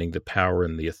representing the power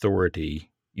and the authority.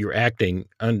 You're acting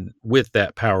with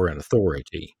that power and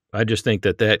authority. I just think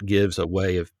that gives a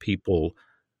way of people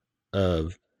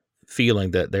of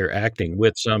feeling that they're acting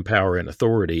with some power and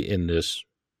authority in this,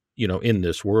 in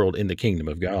this world, in the kingdom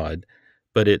of God,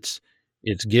 but it's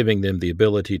giving them the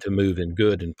ability to move in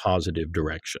good and positive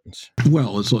directions.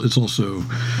 Well, it's also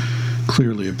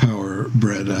clearly a power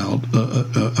bred out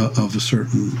of a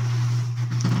certain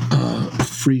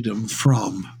freedom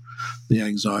from the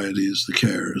anxieties, the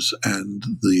cares, and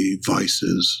the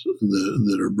vices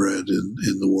that are bred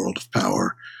in the world of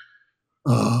power.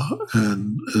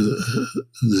 And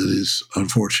that is,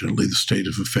 unfortunately, the state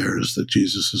of affairs that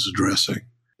Jesus is addressing.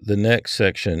 The next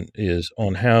section is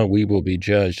on how we will be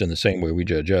judged in the same way we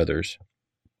judge others.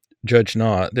 Judge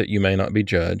not, that you may not be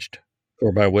judged,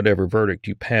 for by whatever verdict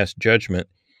you pass judgment,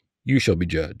 you shall be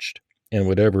judged. And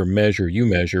whatever measure you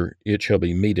measure, it shall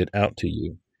be meted out to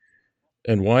you.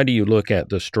 And why do you look at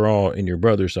the straw in your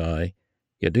brother's eye,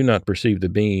 yet do not perceive the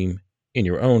beam in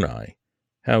your own eye?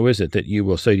 How is it that you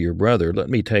will say to your brother, let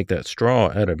me take that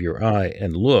straw out of your eye,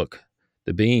 and look,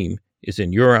 the beam is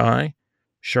in your eye?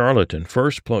 Charlatan,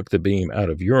 first pluck the beam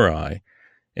out of your eye,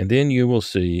 and then you will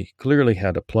see clearly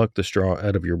how to pluck the straw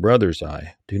out of your brother's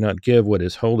eye. Do not give what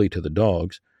is holy to the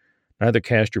dogs, neither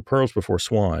cast your pearls before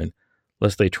swine,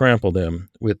 lest they trample them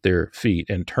with their feet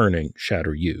and turning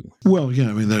shatter you. Well, yeah,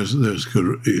 I mean, there's good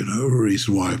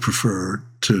reason why I prefer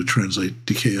to translate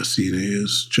dikaiosune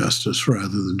as justice rather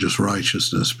than just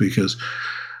righteousness, because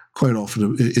quite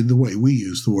often in the way we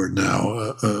use the word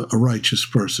now, a righteous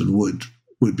person would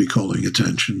be calling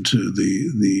attention to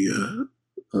the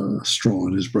straw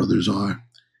in his brother's eye.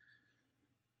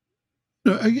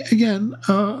 Again,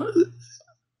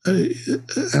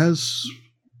 as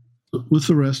with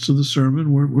the rest of the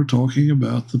sermon, we're talking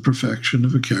about the perfection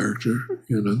of a character,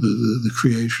 the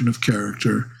creation of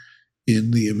character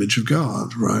in the image of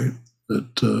God, right?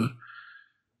 That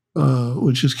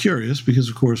which is curious because,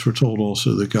 of course, we're told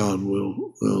also that God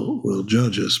will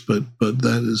judge us, but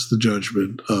that is the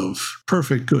judgment of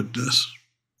perfect goodness,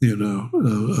 of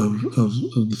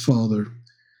the Father,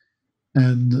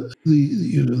 and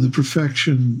the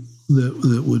perfection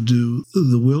that would do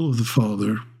the will of the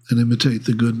Father and imitate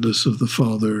the goodness of the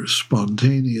Father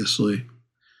spontaneously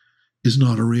is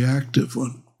not a reactive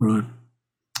one, right?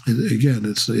 Again,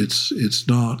 it's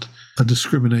not a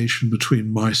discrimination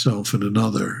between myself and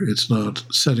another. It's not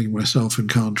setting myself in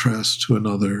contrast to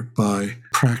another by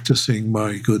practicing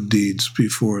my good deeds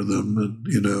before them and,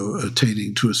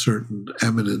 attaining to a certain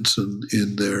eminence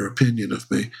in their opinion of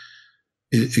me.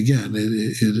 It's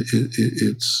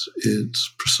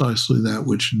precisely that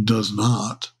which does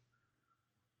not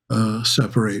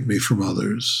separate me from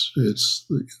others. It's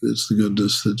the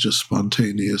goodness that just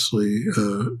spontaneously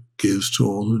gives to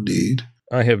all who need.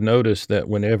 I have noticed that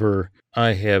whenever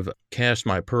I have cast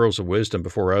my pearls of wisdom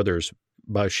before others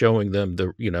by showing them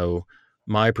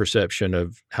my perception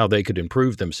of how they could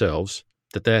improve themselves,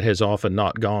 that has often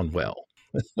not gone well.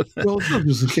 Well, it's not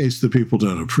just the case that people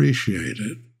don't appreciate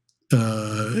it.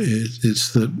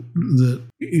 It's that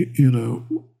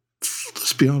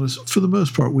let's be honest, for the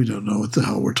most part, we don't know what the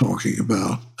hell we're talking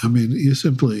about. I mean, you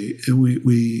simply,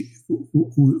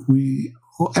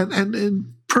 and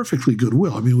in perfectly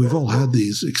goodwill. I mean, we've all had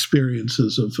these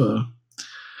experiences of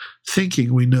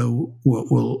thinking we know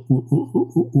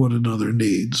what another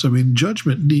needs. I mean,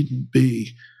 judgment needn't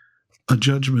be a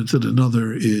judgment that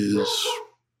another is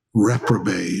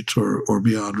reprobate or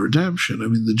beyond redemption. I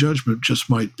mean, the judgment just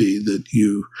might be that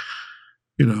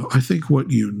I think what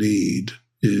you need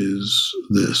is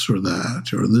this or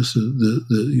that, or this is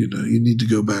you need to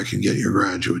go back and get your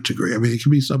graduate degree. I mean, it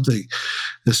can be something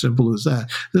as simple as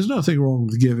that. There's nothing wrong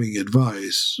with giving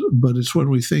advice, but it's when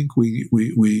we think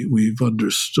we've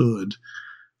understood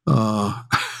and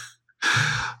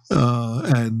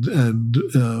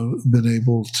been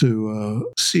able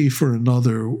to see for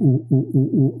another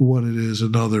what it is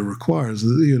another requires.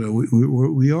 We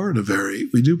are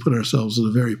we do put ourselves in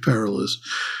a very perilous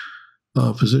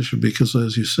position because,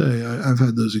 as you say, I've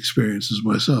had those experiences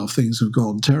myself. Things have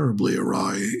gone terribly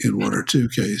awry in one or two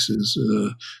cases.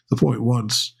 The point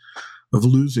once of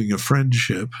losing a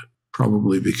friendship,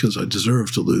 probably because I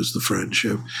deserved to lose the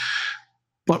friendship,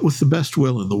 but with the best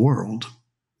will in the world,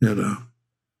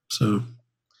 So,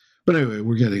 but anyway,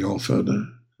 we're getting off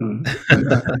on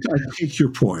I take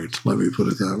your point. Let me put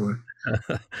it that way.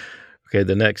 Okay,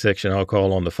 the next section I'll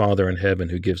call on the Father in heaven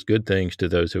who gives good things to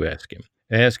those who ask him.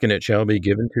 Ask and it shall be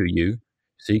given to you.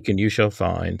 Seek and you shall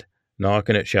find. Knock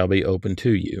and it shall be opened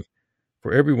to you.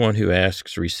 For everyone who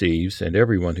asks receives, and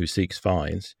everyone who seeks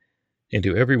finds. And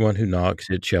to everyone who knocks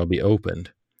it shall be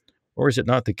opened. Or is it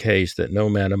not the case that no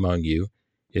man among you,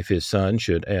 if his son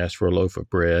should ask for a loaf of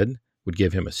bread, would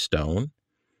give him a stone?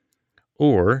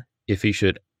 Or if he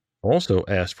should also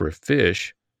ask for a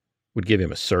fish, would give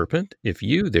him a serpent? If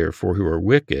you, therefore, who are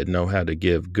wicked, know how to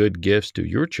give good gifts to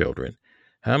your children,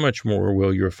 how much more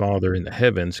will your Father in the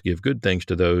heavens give good things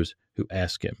to those who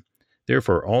ask him?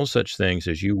 Therefore, all such things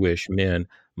as you wish men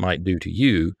might do to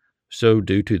you, so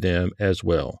do to them as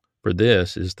well. For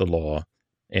this is the law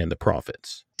and the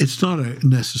prophets. It's not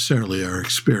necessarily our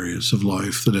experience of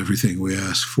life that everything we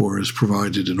ask for is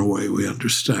provided in a way we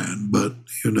understand, but,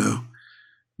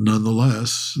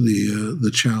 nonetheless,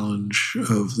 the challenge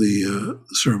of the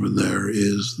sermon there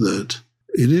is that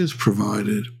it is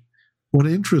provided. What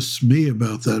interests me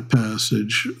about that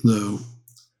passage, though,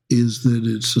 is that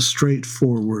it's a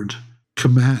straightforward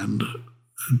command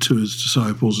to his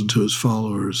disciples and to his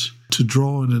followers to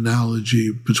draw an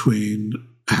analogy between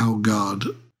how God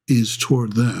is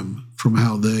toward them from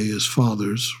how they as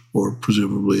fathers, or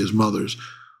presumably as mothers,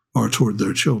 are toward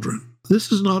their children. This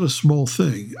is not a small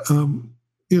thing.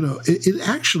 It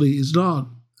actually is not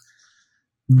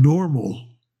normal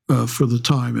for the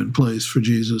time and place for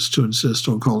Jesus to insist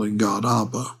on calling God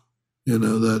Abba.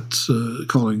 That's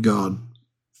calling God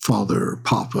Father or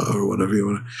Papa or whatever you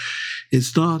want to.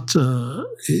 It's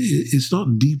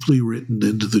not deeply written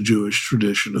into the Jewish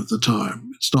tradition of the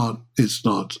time. It's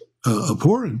not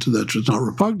abhorrent to that. It's not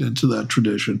repugnant to that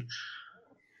tradition.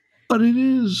 But it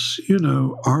is,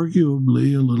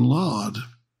 arguably a little odd.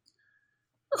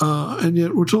 And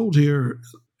yet we're told here,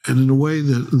 and in a way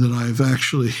that I've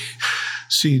actually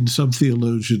seen some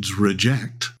theologians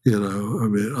reject,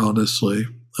 honestly,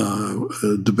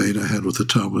 a debate I had with a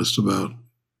Thomist about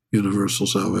universal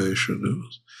salvation.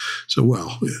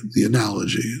 The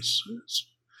analogy is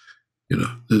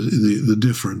the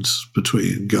difference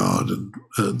between God and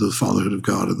the fatherhood of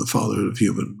God and the fatherhood of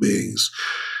human beings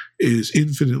is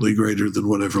infinitely greater than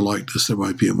whatever likeness there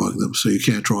might be among them. So you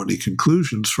can't draw any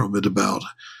conclusions from it about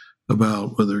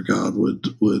whether God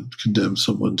would condemn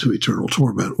someone to eternal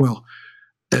torment. Well,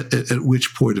 at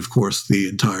which point, of course, the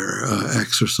entire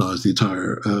exercise, the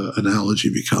entire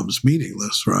analogy becomes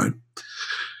meaningless, right?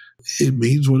 It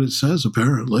means what it says,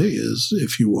 apparently, is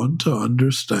if you want to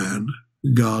understand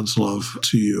God's love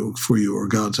for you, or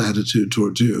God's attitude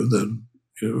towards you, then,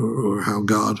 or how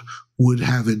God would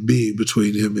have it be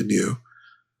between him and you,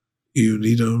 you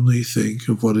need only think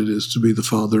of what it is to be the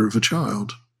father of a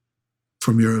child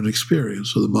from your own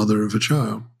experience, or the mother of a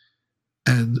child.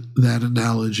 And that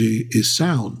analogy is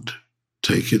sound.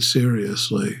 Take it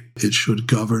seriously. It should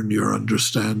govern your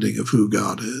understanding of who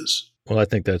God is. Well, I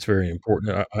think that's very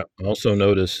important. I also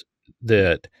notice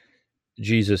that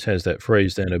Jesus has that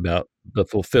phrase then about the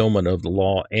fulfillment of the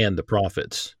law and the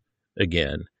prophets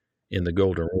again in the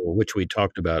Golden Rule, which we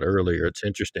talked about earlier. It's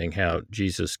interesting how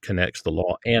Jesus connects the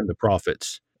law and the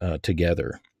prophets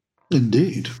together.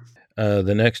 Indeed.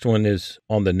 The next one is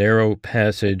on the narrow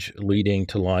passage leading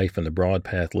to life and the broad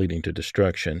path leading to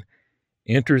destruction.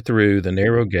 Enter through the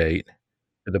narrow gate.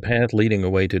 The path leading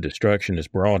away to destruction is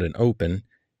broad and open,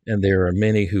 and there are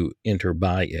many who enter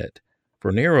by it.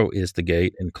 For narrow is the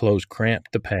gate, and close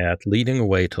cramped the path leading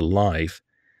away to life,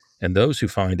 and those who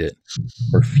find it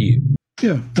are few.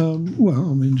 Yeah,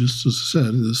 just as I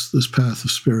said, this path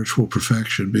of spiritual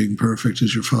perfection, being perfect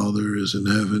as your Father is in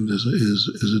heaven,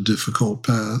 is a difficult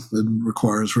path and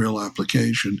requires real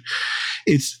application.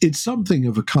 It's something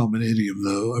of a common idiom,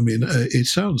 though. I mean, it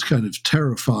sounds kind of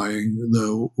terrifying,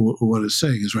 though. What it's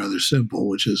saying is rather simple,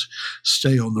 which is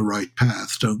stay on the right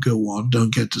path. Don't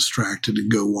get distracted and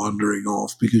go wandering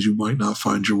off, because you might not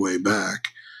find your way back.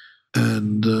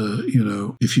 And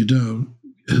if you don't,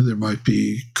 there might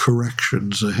be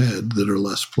corrections ahead that are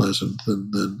less pleasant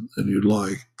than you'd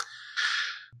like.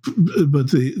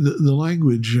 But the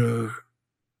language,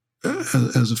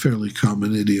 as a fairly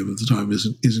common idiom at the time,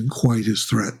 isn't quite as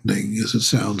threatening as it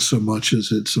sounds, so much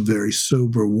as it's a very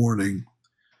sober warning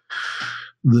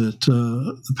that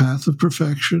the path of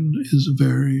perfection is a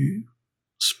very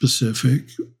specific,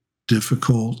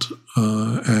 difficult,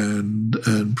 and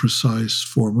precise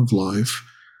form of life.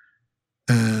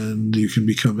 And you can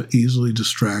become easily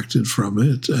distracted from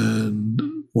it. And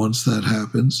once that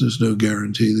happens, there's no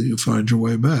guarantee that you'll find your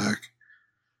way back.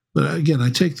 But again, I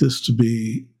take this to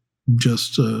be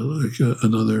just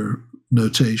another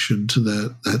notation to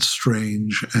that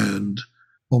strange and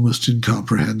almost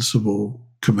incomprehensible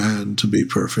command to be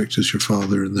perfect as your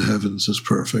Father in the heavens is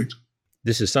perfect.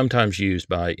 This is sometimes used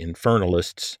by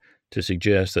infernalists to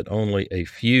suggest that only a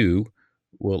few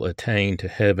will attain to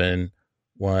heaven,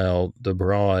 while the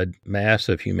broad mass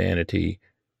of humanity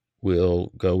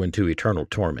will go into eternal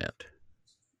torment.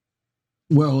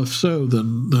 Well, if so,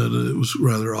 then it was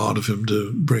rather odd of him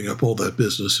to bring up all that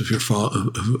business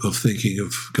of thinking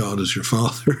of God as your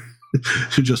Father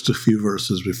just a few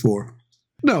verses before.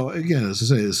 No, again, as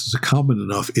I say, this is a common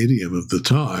enough idiom of the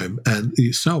time. And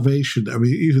the salvation, I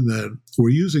mean, even then, we're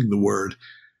using the word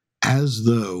as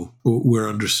though we're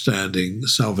understanding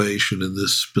salvation in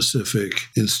this specific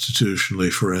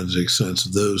institutionally forensic sense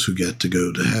of those who get to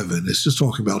go to heaven. It's just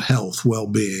talking about health,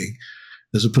 well-being,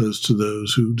 as opposed to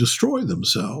those who destroy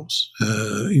themselves,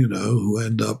 who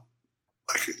end up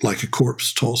like a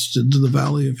corpse tossed into the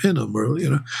valley of Hinnom, or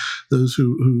those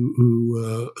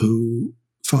who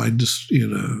find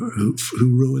who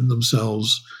ruin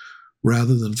themselves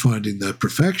rather than finding that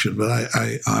perfection. But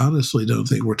I honestly don't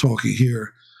think we're talking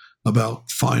here about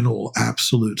final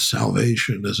absolute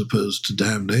salvation as opposed to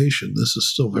damnation. This is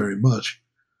still very much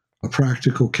a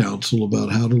practical counsel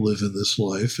about how to live in this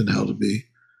life and how to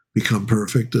become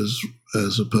perfect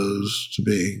as opposed to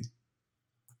being,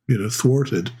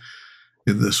 thwarted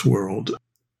in this world.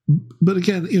 But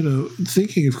again,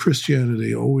 thinking of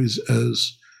Christianity always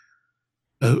as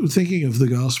thinking of the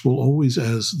gospel always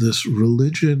as this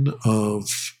religion of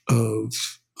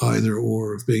either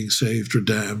or, of being saved or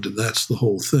damned, and that's the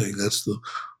whole thing. That's the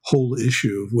whole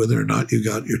issue of whether or not you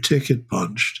got your ticket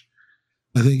punched,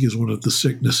 I think, is one of the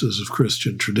sicknesses of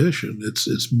Christian tradition.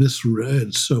 It's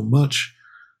misread so much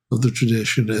of the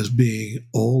tradition as being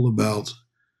all about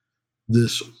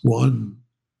this one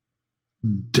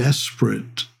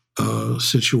desperate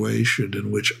situation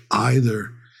in which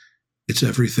either it's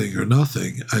everything or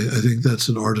nothing. I think that's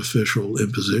an artificial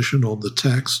imposition on the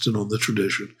text and on the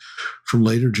tradition from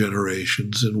later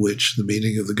generations, in which the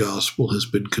meaning of the gospel has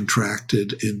been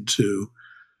contracted into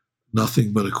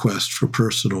nothing but a quest for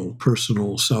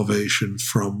personal salvation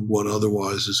from what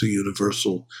otherwise is a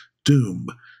universal doom.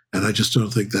 And I just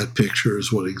don't think that picture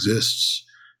is what exists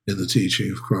in the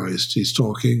teaching of Christ. He's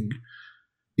talking,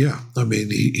 I mean,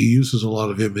 he uses a lot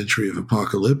of imagery of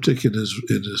apocalyptic in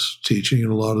his teaching,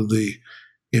 and a lot of the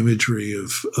imagery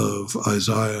of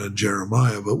Isaiah and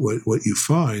Jeremiah. But what you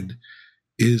find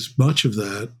is much of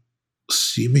that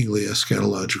seemingly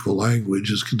eschatological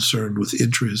language is concerned with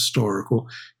intrahistorical,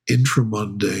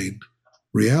 intramundane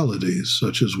realities,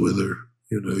 such as whether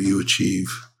you achieve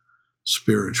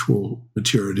spiritual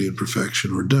maturity and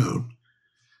perfection or don't.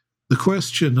 The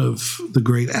question of the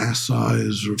great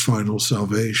assize or final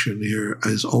salvation here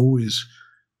is always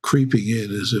creeping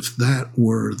in as if that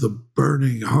were the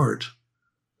burning heart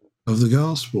of the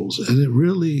Gospels, and it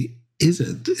really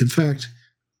isn't. In fact,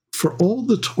 for all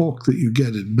the talk that you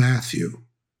get in Matthew,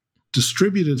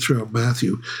 distributed throughout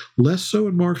Matthew, less so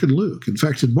in Mark and Luke. In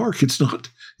fact, in Mark,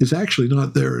 it's actually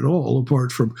not there at all,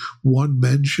 apart from one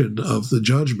mention of the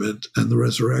judgment and the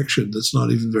resurrection that's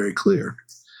not even very clear.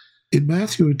 In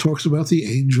Matthew, it talks about the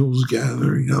angels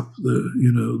gathering up the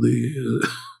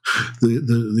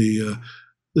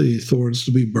thorns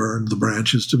to be burned, the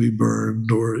branches to be burned,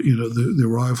 or the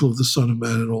arrival of the Son of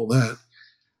Man and all that.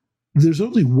 There's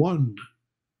only one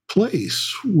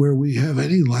place where we have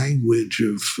any language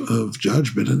of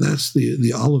judgment, and that's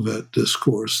the Olivet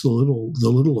Discourse, the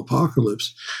little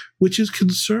apocalypse, which is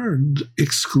concerned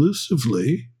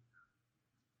exclusively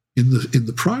in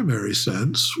the primary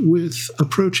sense with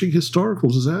approaching historical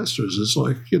disasters. It's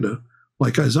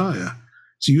like Isaiah.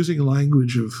 It's using a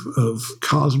language of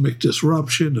cosmic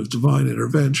disruption, of divine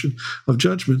intervention, of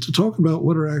judgment to talk about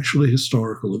what are actually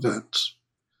historical events.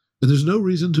 And there's no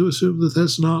reason to assume that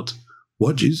that's not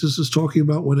what Jesus is talking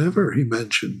about whenever he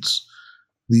mentions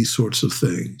these sorts of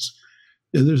things.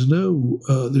 And there's no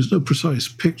precise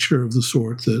picture of the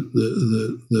sort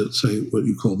that say what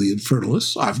you call the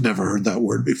infernalists. I've never heard that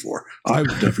word before. I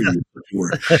would never use that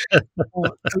word.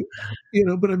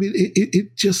 But I mean,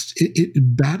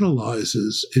 it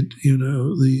banalizes it.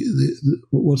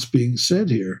 What's being said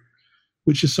here,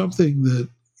 which is something that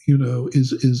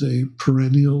is a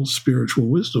perennial spiritual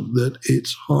wisdom, that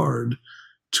it's hard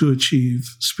to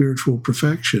achieve spiritual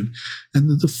perfection, and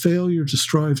that the failure to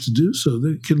strive to do so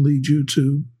that can lead you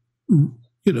to,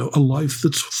 a life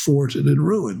that's thwarted and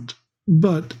ruined.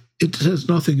 But it says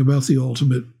nothing about the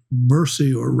ultimate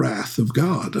mercy or wrath of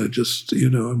God. This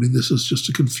is just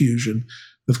a confusion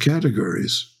of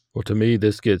categories. Well, to me,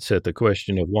 this gets at the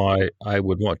question of why I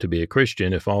would want to be a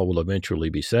Christian if all will eventually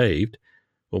be saved.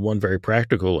 Well, one very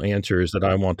practical answer is that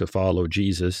I want to follow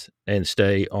Jesus and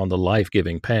stay on the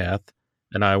life-giving path,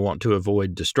 and I want to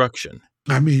avoid destruction.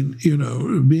 I mean,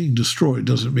 being destroyed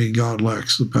doesn't mean God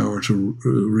lacks the power to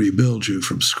rebuild you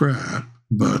from scratch,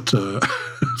 but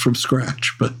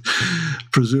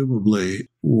presumably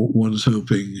one's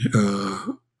hoping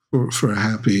for a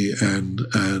happy and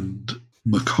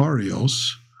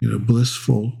makarios,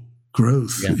 blissful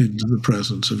growth into the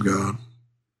presence of God.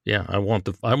 Yeah, I want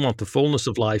the fullness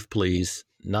of life, please,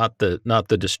 not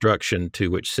the destruction to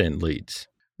which sin leads.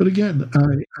 But again,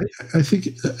 I think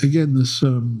this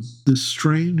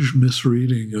strange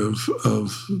misreading of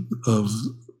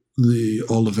the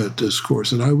Olivet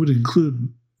Discourse, and I would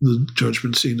include the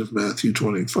judgment scene of Matthew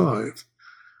 25,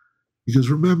 because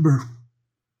remember,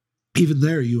 even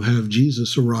there you have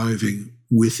Jesus arriving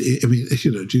within. I mean,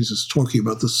 Jesus talking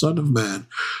about the Son of Man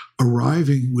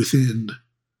arriving within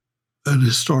an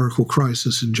historical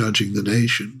crisis and judging the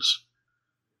nations.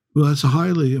 Well, that's a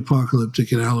highly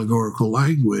apocalyptic and allegorical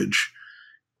language.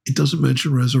 It doesn't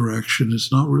mention resurrection.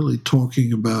 It's not really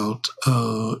talking about,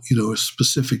 a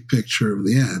specific picture of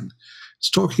the end. It's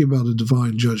talking about a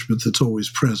divine judgment that's always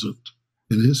present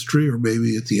in history, or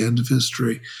maybe at the end of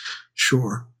history.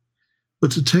 Sure.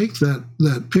 But to take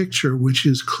that picture, which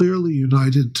is clearly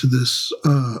united to this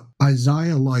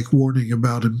Isaiah-like warning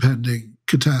about impending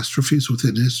catastrophes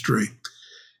within history,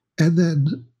 and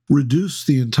then reduce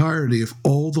the entirety of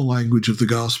all the language of the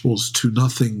Gospels to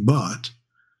nothing but,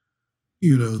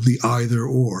 the either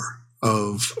or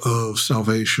of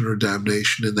salvation or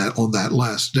damnation on that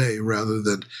last day, rather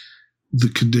than the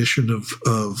condition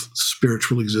of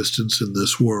spiritual existence in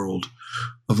this world,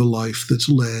 of a life that's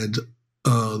led,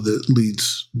 that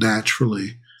leads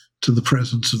naturally to the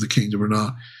presence of the kingdom or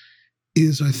not,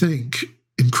 is, I think,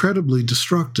 incredibly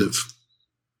destructive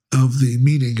of the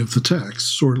meaning of the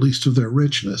texts, or at least of their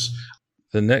richness.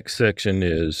 The next section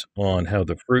is on how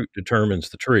the fruit determines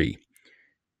the tree.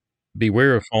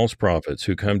 Beware of false prophets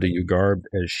who come to you garbed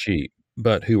as sheep,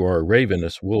 but who are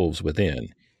ravenous wolves within.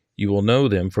 You will know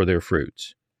them for their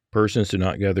fruits. Persons do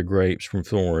not gather grapes from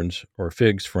thorns or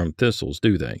figs from thistles,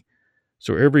 do they?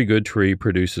 So every good tree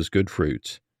produces good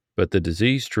fruits, but the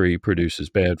diseased tree produces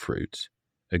bad fruits.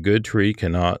 A good tree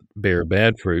cannot bear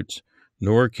bad fruits,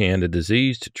 nor can a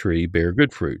diseased tree bear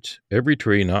good fruits. Every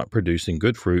tree not producing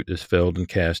good fruit is felled and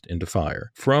cast into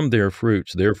fire. From their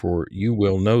fruits, therefore, you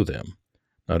will know them.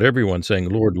 Not everyone saying,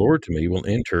 Lord, Lord, to me will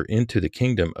enter into the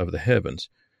kingdom of the heavens,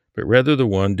 but rather the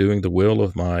one doing the will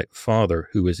of my Father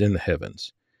who is in the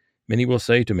heavens. Many will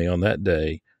say to me on that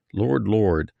day, Lord,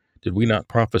 Lord, did we not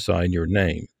prophesy in your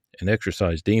name, and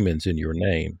exorcise demons in your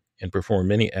name, and perform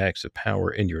many acts of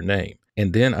power in your name?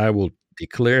 And then I will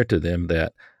declare to them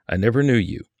that I never knew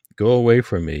you. Go away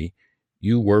from me,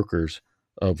 you workers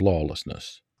of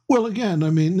lawlessness. Well, again, I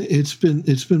mean, it's been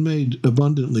made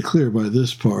abundantly clear by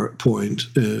this point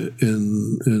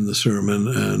in the sermon,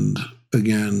 and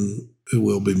again, it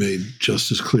will be made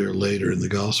just as clear later in the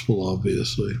gospel,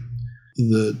 obviously,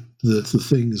 that the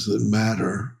things that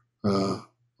matter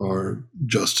are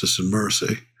justice and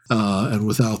mercy, and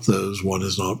without those, one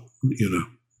is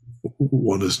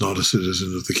not a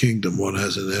citizen of the kingdom. One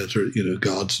hasn't entered,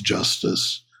 God's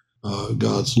justice,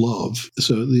 God's love.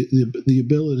 So the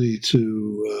ability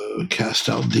to cast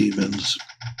out demons,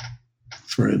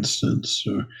 for instance,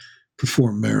 or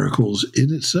perform miracles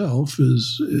in itself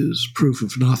is proof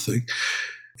of nothing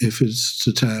if it's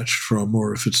detached from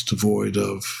or if it's devoid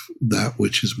of that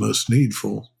which is most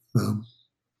needful.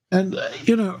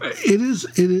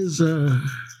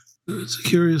 It's a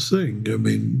curious thing. I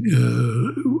mean,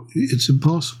 it's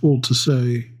impossible to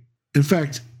say. In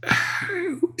fact,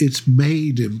 it's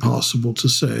made impossible to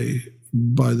say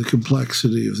by the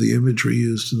complexity of the imagery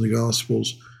used in the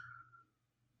Gospels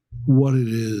what it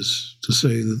is to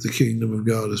say that the kingdom of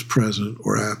God is present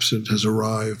or absent, has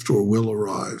arrived or will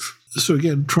arrive. So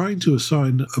again, trying to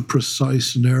assign a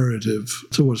precise narrative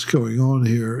to what's going on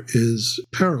here is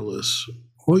perilous.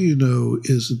 All you know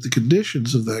is that the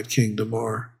conditions of that kingdom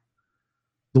are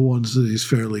the ones that he's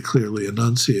fairly clearly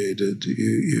enunciated.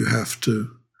 You have to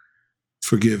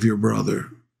forgive your brother,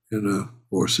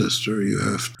 or sister.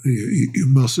 You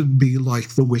mustn't be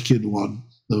like the wicked one,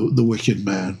 the wicked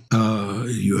man.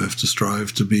 You have to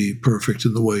strive to be perfect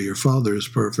in the way your Father is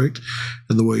perfect,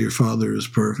 and the way your Father is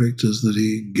perfect is that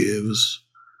he gives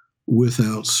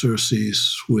without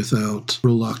surcease, without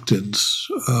reluctance,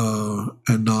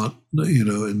 and not,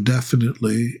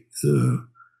 indefinitely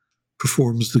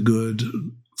performs the good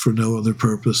for no other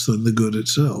purpose than the good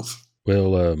itself.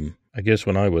 Well, I guess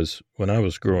when I was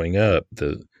growing up,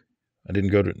 I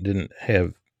didn't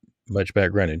have much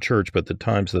background in church, but the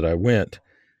times that I went,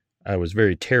 I was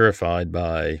very terrified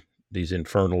by these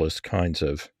infernalist kinds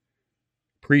of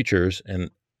preachers.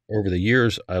 And over the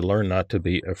years, I learned not to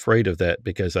be afraid of that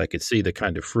because I could see the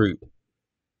kind of fruit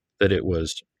that it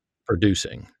was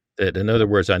producing. That, in other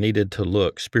words, I needed to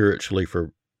look spiritually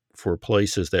for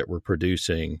places that were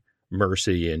producing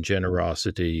mercy and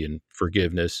generosity and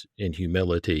forgiveness and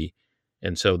humility.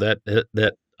 And so that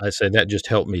I say that just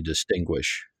helped me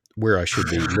distinguish where I should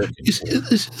be looking.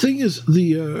 The thing is,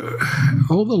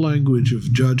 all the language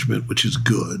of judgment, which is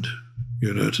good,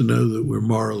 to know that we're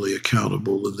morally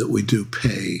accountable and that we do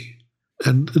pay.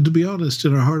 And to be honest,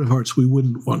 in our heart of hearts, we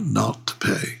wouldn't want not to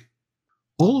pay.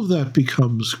 All of that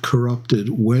becomes corrupted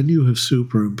when you have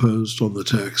superimposed on the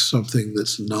text something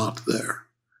that's not there,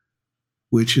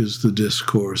 which is the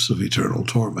discourse of eternal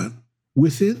torment.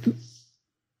 Within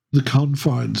the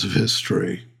confines of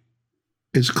history,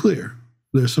 it's clear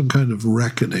there's some kind of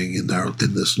reckoning in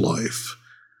this life.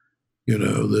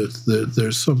 That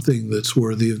there's something that's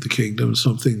worthy of the kingdom,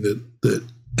 something that,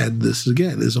 and this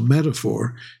again is a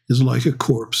metaphor, is like a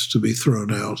corpse to be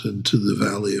thrown out into the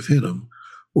valley of Hinnom,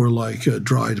 or like a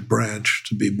dried branch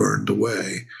to be burned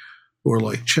away, or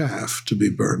like chaff to be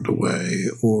burned away,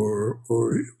 or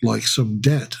like some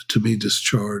debt to be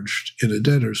discharged in a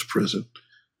debtor's prison.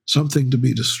 Something to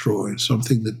be destroyed,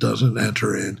 something that doesn't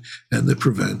enter in and that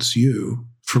prevents you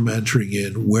from entering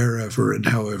in wherever and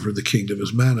however the kingdom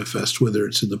is manifest, whether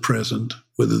it's in the present,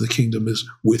 whether the kingdom is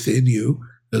within you,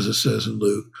 as it says in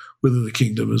Luke, whether the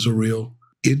kingdom is a real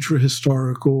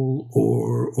intrahistorical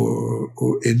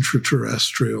or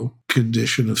intraterrestrial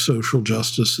condition of social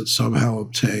justice that somehow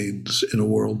obtains in a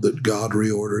world that God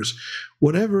reorders,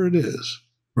 whatever it is,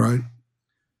 right?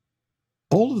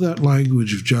 All of that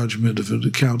language of judgment, of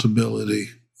accountability,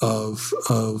 of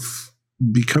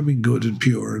becoming good and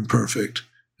pure and perfect,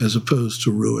 as opposed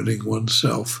to ruining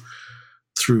oneself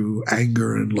through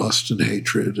anger and lust and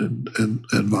hatred and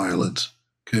violence,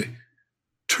 okay,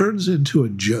 turns into a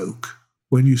joke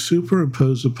when you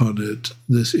superimpose upon it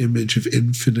this image of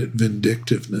infinite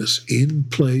vindictiveness in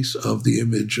place of the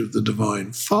image of the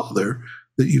divine Father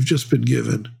that you've just been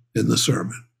given in the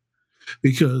sermon.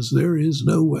 Because there is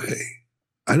no way,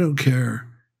 I don't care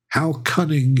how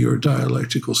cunning your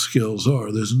dialectical skills are,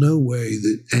 there's no way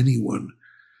that anyone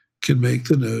can make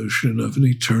the notion of an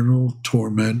eternal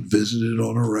torment visited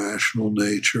on a rational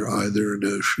nature either a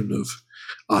notion of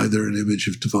either an image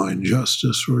of divine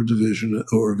justice or a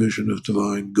vision of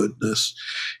divine goodness.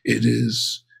 It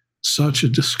is such a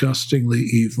disgustingly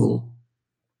evil,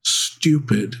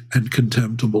 stupid, and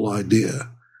contemptible idea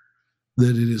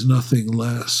that it is nothing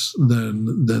less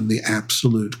than the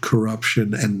absolute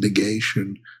corruption and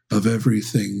negation of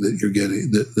everything that you're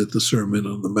getting, that the Sermon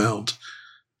on the Mount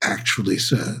actually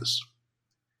says.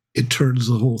 It turns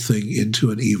the whole thing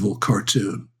into an evil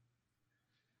cartoon.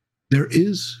 There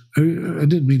is, I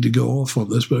didn't mean to go off on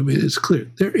this, but I mean, it's clear.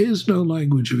 There is no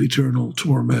language of eternal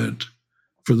torment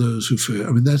for those who fail.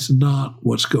 I mean, that's not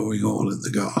what's going on in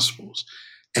the Gospels.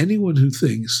 Anyone who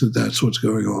thinks that that's what's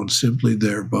going on simply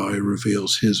thereby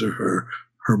reveals his or her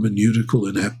hermeneutical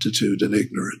ineptitude and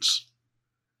ignorance.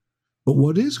 But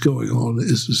what is going on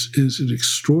is an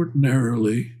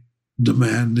extraordinarily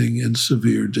demanding and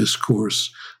severe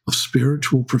discourse of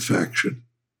spiritual perfection,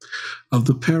 of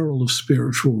the peril of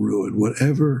spiritual ruin,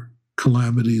 whatever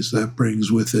calamities that brings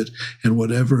with it, and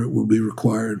whatever it will be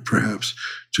required, perhaps,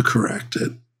 to correct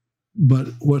it. But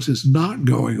what is not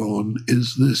going on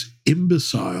is this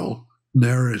imbecile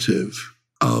narrative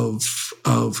of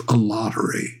a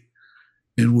lottery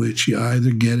in which you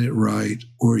either get it right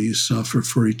or you suffer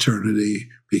for eternity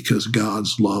because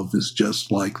God's love is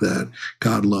just like that.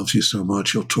 God loves you so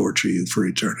much, he'll torture you for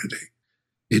eternity.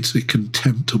 It's a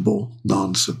contemptible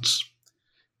nonsense.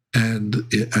 And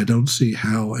I don't see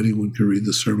how anyone can read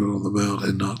the Sermon on the Mount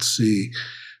and not see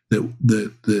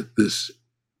that this.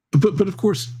 But of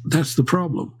course, that's the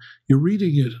problem. You're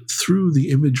reading it through the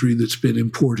imagery that's been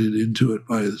imported into it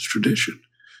by this tradition.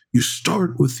 You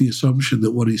start with the assumption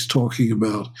that what he's talking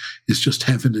about is just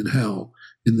heaven and hell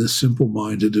in this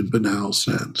simple-minded and banal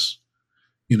sense.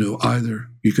 You know, either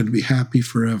you're going to be happy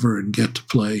forever and get to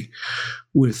play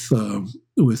with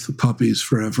the puppies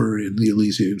forever in the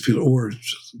Elysian field, or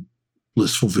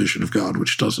blissful vision of God,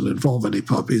 which doesn't involve any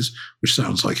puppies, which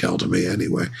sounds like hell to me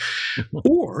anyway,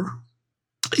 or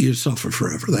you suffer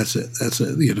forever. That's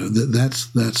it. You know, that's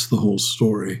the whole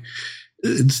story.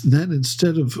 Then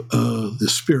instead of the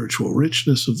spiritual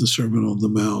richness of the Sermon on the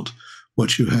Mount,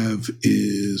 what you have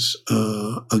is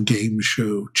a game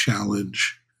show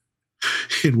challenge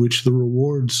in which the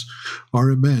rewards are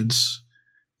immense,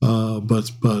 but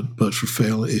for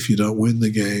fail, if you don't win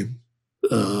the game,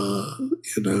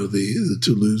 you know,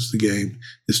 to lose the game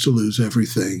is to lose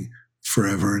everything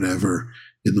forever and ever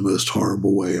in the most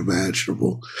horrible way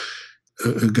imaginable.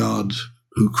 A God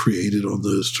who created on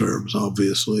those terms,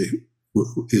 obviously,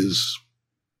 is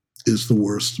the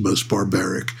worst, most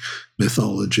barbaric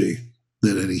mythology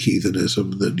that any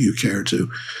heathenism that you care to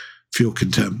feel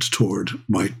contempt toward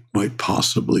might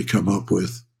possibly come up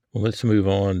with. Well, let's move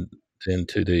on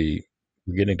into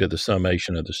we're getting to the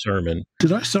summation of the sermon.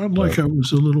 Did I sound like I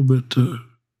was a little bit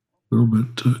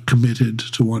committed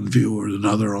to one view or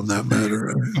another on that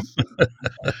matter?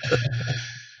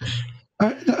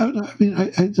 I mean,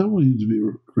 I don't want you to be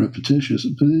repetitious,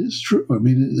 but it is true. I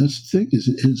mean, that's the thing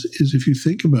is if you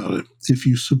think about it, if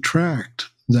you subtract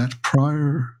that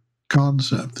prior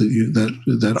concept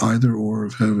that either or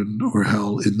of heaven or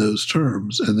hell in those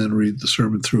terms, and then read the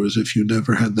sermon through as if you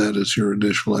never had that as your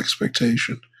initial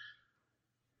expectation,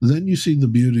 then you see the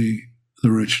beauty, the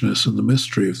richness, and the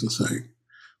mystery of the thing.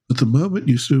 But the moment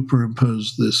you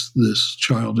superimpose this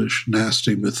childish,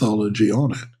 nasty mythology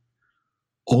on it,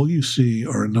 all you see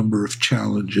are a number of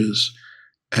challenges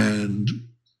and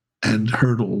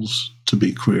hurdles to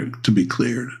be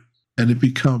cleared, and it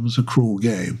becomes a cruel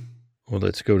game. Well,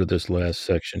 let's go to this last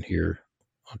section here.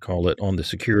 I'll call it On the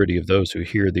Security of Those Who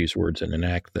Hear These Words and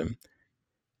Enact Them.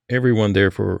 Everyone,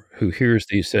 therefore, who hears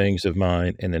these sayings of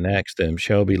mine and enacts them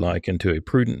shall be likened to a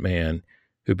prudent man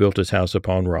who built his house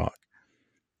upon rock.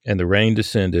 And the rain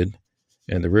descended,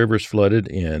 and the rivers flooded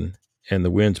in, and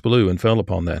the winds blew and fell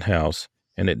upon that house,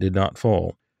 and it did not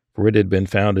fall, for it had been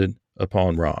founded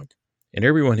upon rock. And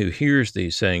everyone who hears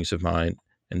these sayings of mine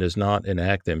and does not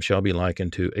enact them shall be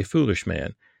likened to a foolish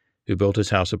man who built his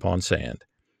house upon sand.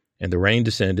 And the rain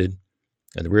descended,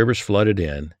 and the rivers flooded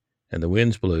in, and the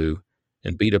winds blew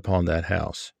and beat upon that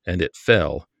house, and it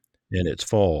fell, and its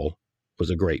fall was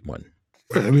a great one.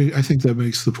 I mean, I think that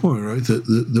makes the point, right?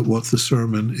 That what the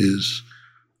sermon is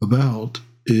about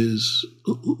is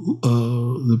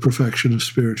the perfection of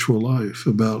spiritual life,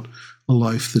 about a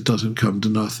life that doesn't come to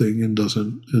nothing and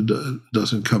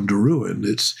doesn't come to ruin.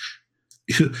 It's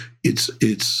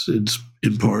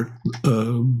in part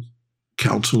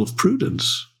counsel of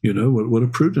prudence. What a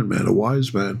prudent man, a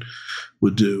wise man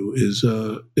would do is,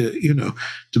 to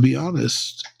be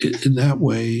honest, in that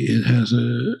way, it has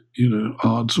a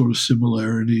odd sort of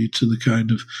similarity to the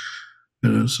kind of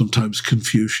sometimes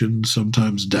Confucian,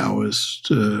 sometimes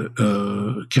Taoist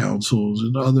councils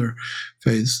and other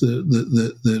faiths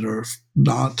that are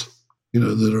not,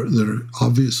 that are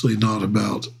obviously not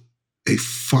about a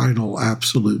final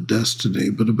absolute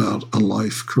destiny, but about a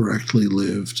life correctly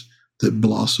lived that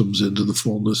blossoms into the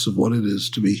fullness of what it is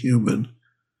to be human,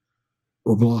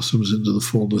 or blossoms into the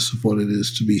fullness of what it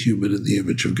is to be human in the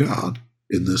image of God,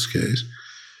 in this case.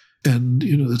 And,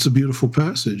 that's a beautiful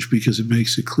passage because it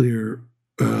makes it clear.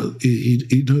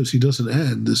 He knows he doesn't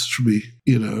end. This should be,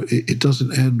 it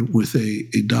doesn't end with a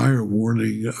dire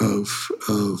warning of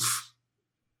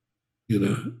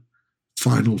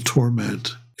final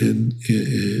torment at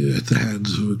the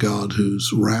hands of a God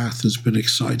whose wrath has been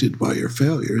excited by your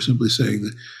failure. Simply saying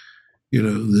that,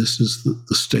 this is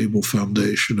the stable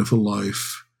foundation of a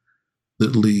life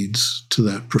that leads to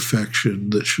that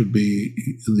perfection that should be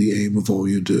the aim of all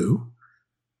you do.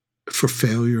 For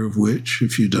failure of which,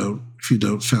 if you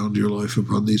don't found your life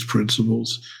upon these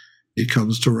principles, it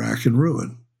comes to rack and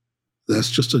ruin. That's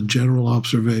just a general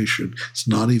observation. It's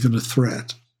not even a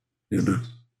threat,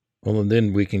 Well, and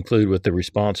then we conclude with the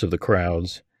response of the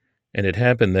crowds. And it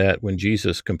happened that when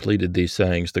Jesus completed these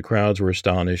sayings, the crowds were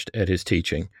astonished at his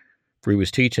teaching, for he was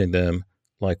teaching them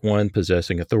like one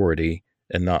possessing authority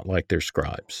and not like their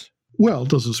scribes. Well, it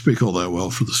doesn't speak all that well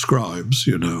for the scribes,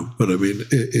 but I mean,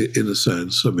 in a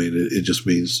sense, it just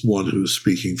means one who's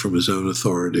speaking from his own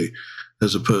authority,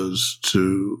 as opposed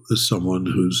to someone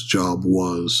whose job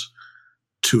was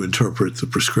to interpret the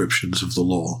prescriptions of the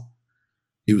law.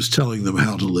 He was telling them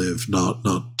how to live, not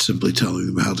simply telling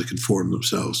them how to conform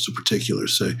themselves to particular,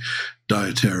 say,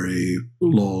 dietary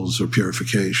laws or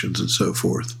purifications and so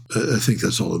forth. I think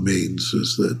that's all it means,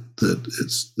 is that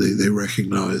they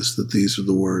recognize that these are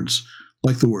the words,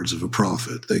 like the words of a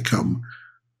prophet. They come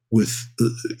with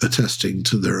attesting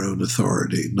to their own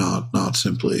authority, not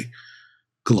simply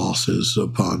glosses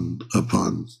upon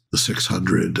the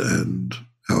 600 and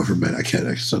however many, I can't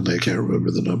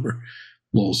remember the number,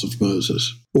 laws of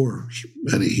Moses, or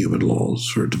any human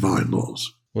laws or divine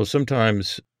laws. Well,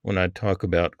 sometimes when I talk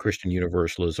about Christian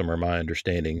universalism or my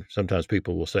understanding, sometimes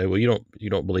people will say, well, you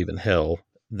don't believe in hell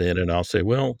then. And I'll say,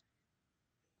 well,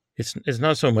 it's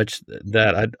not so much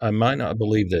that I might not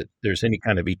believe that there's any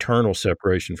kind of eternal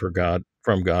separation from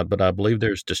God, but I believe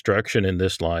there's destruction in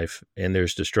this life and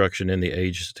there's destruction in the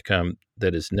ages to come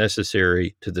that is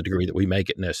necessary to the degree that we make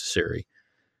it necessary.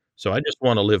 So I just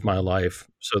want to live my life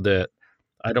so that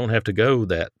I don't have to go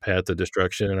that path of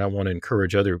destruction, and I want to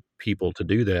encourage other people to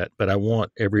do that. But I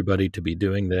want everybody to be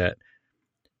doing that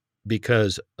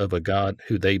because of a God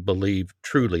who they believe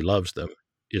truly loves them,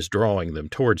 is drawing them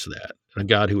towards that, a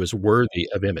God who is worthy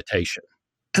of imitation.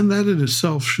 And that in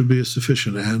itself should be a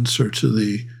sufficient answer to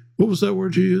the, what was that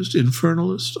word you used?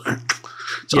 Infernalist?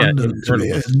 It's unknown to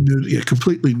me.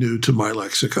 Completely new to my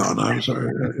lexicon. I'm sorry.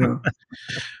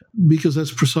 Because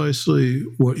that's precisely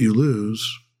what you lose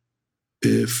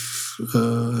if you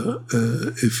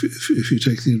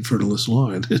take the infernalist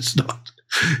line. It's not,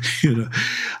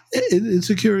 it's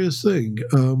a curious thing.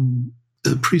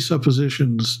 The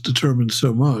presuppositions determine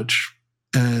so much,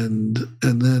 and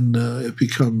then it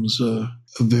becomes a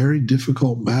very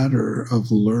difficult matter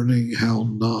of learning how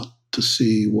not to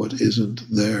see what isn't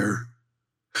there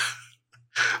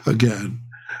again.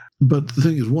 But the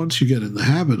thing is, once you get in the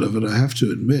habit of it, I have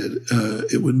to admit,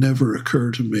 it would never occur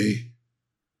to me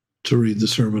to read the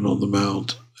Sermon on the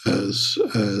Mount as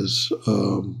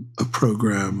a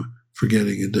program for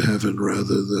getting into heaven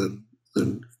rather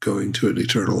than going to an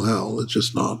eternal hell. It's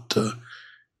just not.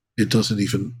 It doesn't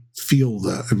even feel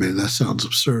that. I mean, that sounds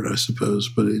absurd, I suppose,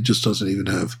 but it just doesn't even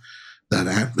have that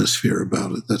atmosphere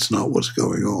about it. That's not what's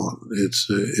going on.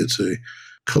 It's a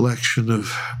collection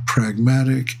of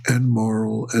pragmatic and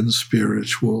moral and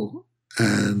spiritual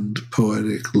and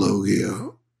poetic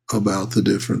logia about the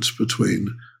difference between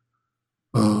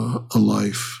a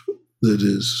life that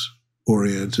is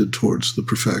oriented towards the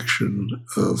perfection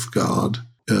of God,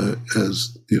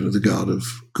 as the God of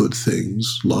good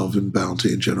things, love and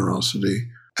bounty and generosity,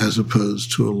 as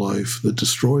opposed to a life that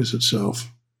destroys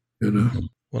itself.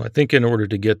 Well, I think in order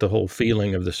to get the whole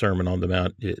feeling of the Sermon on the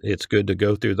Mount, it's good to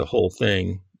go through the whole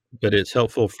thing, but it's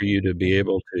helpful for you to be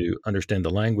able to understand the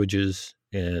languages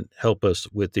and help us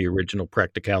with the original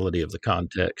practicality of the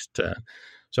context.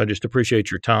 So I just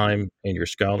appreciate your time and your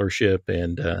scholarship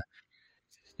and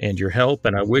your help,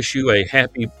 and I wish you a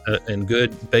happy and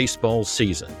good baseball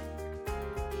season.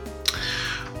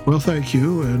 Well, thank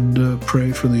you, and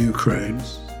pray for the Ukraine.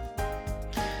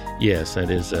 Yes, that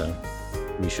is.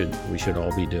 We should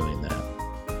all be doing that.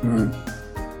 All right.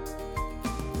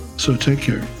 So take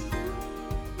care.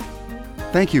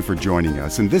 Thank you for joining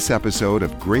us in this episode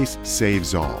of Grace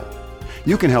Saves All.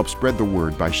 You can help spread the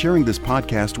word by sharing this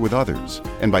podcast with others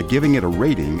and by giving it a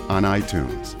rating on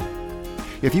iTunes.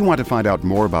 If you want to find out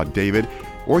more about David,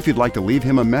 or if you'd like to leave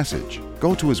him a message,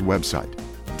 go to his website,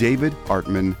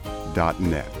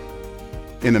 davidartman.net.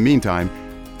 In the meantime,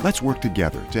 let's work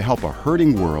together to help a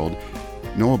hurting world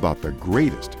know about the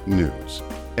greatest news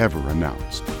ever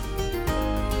announced.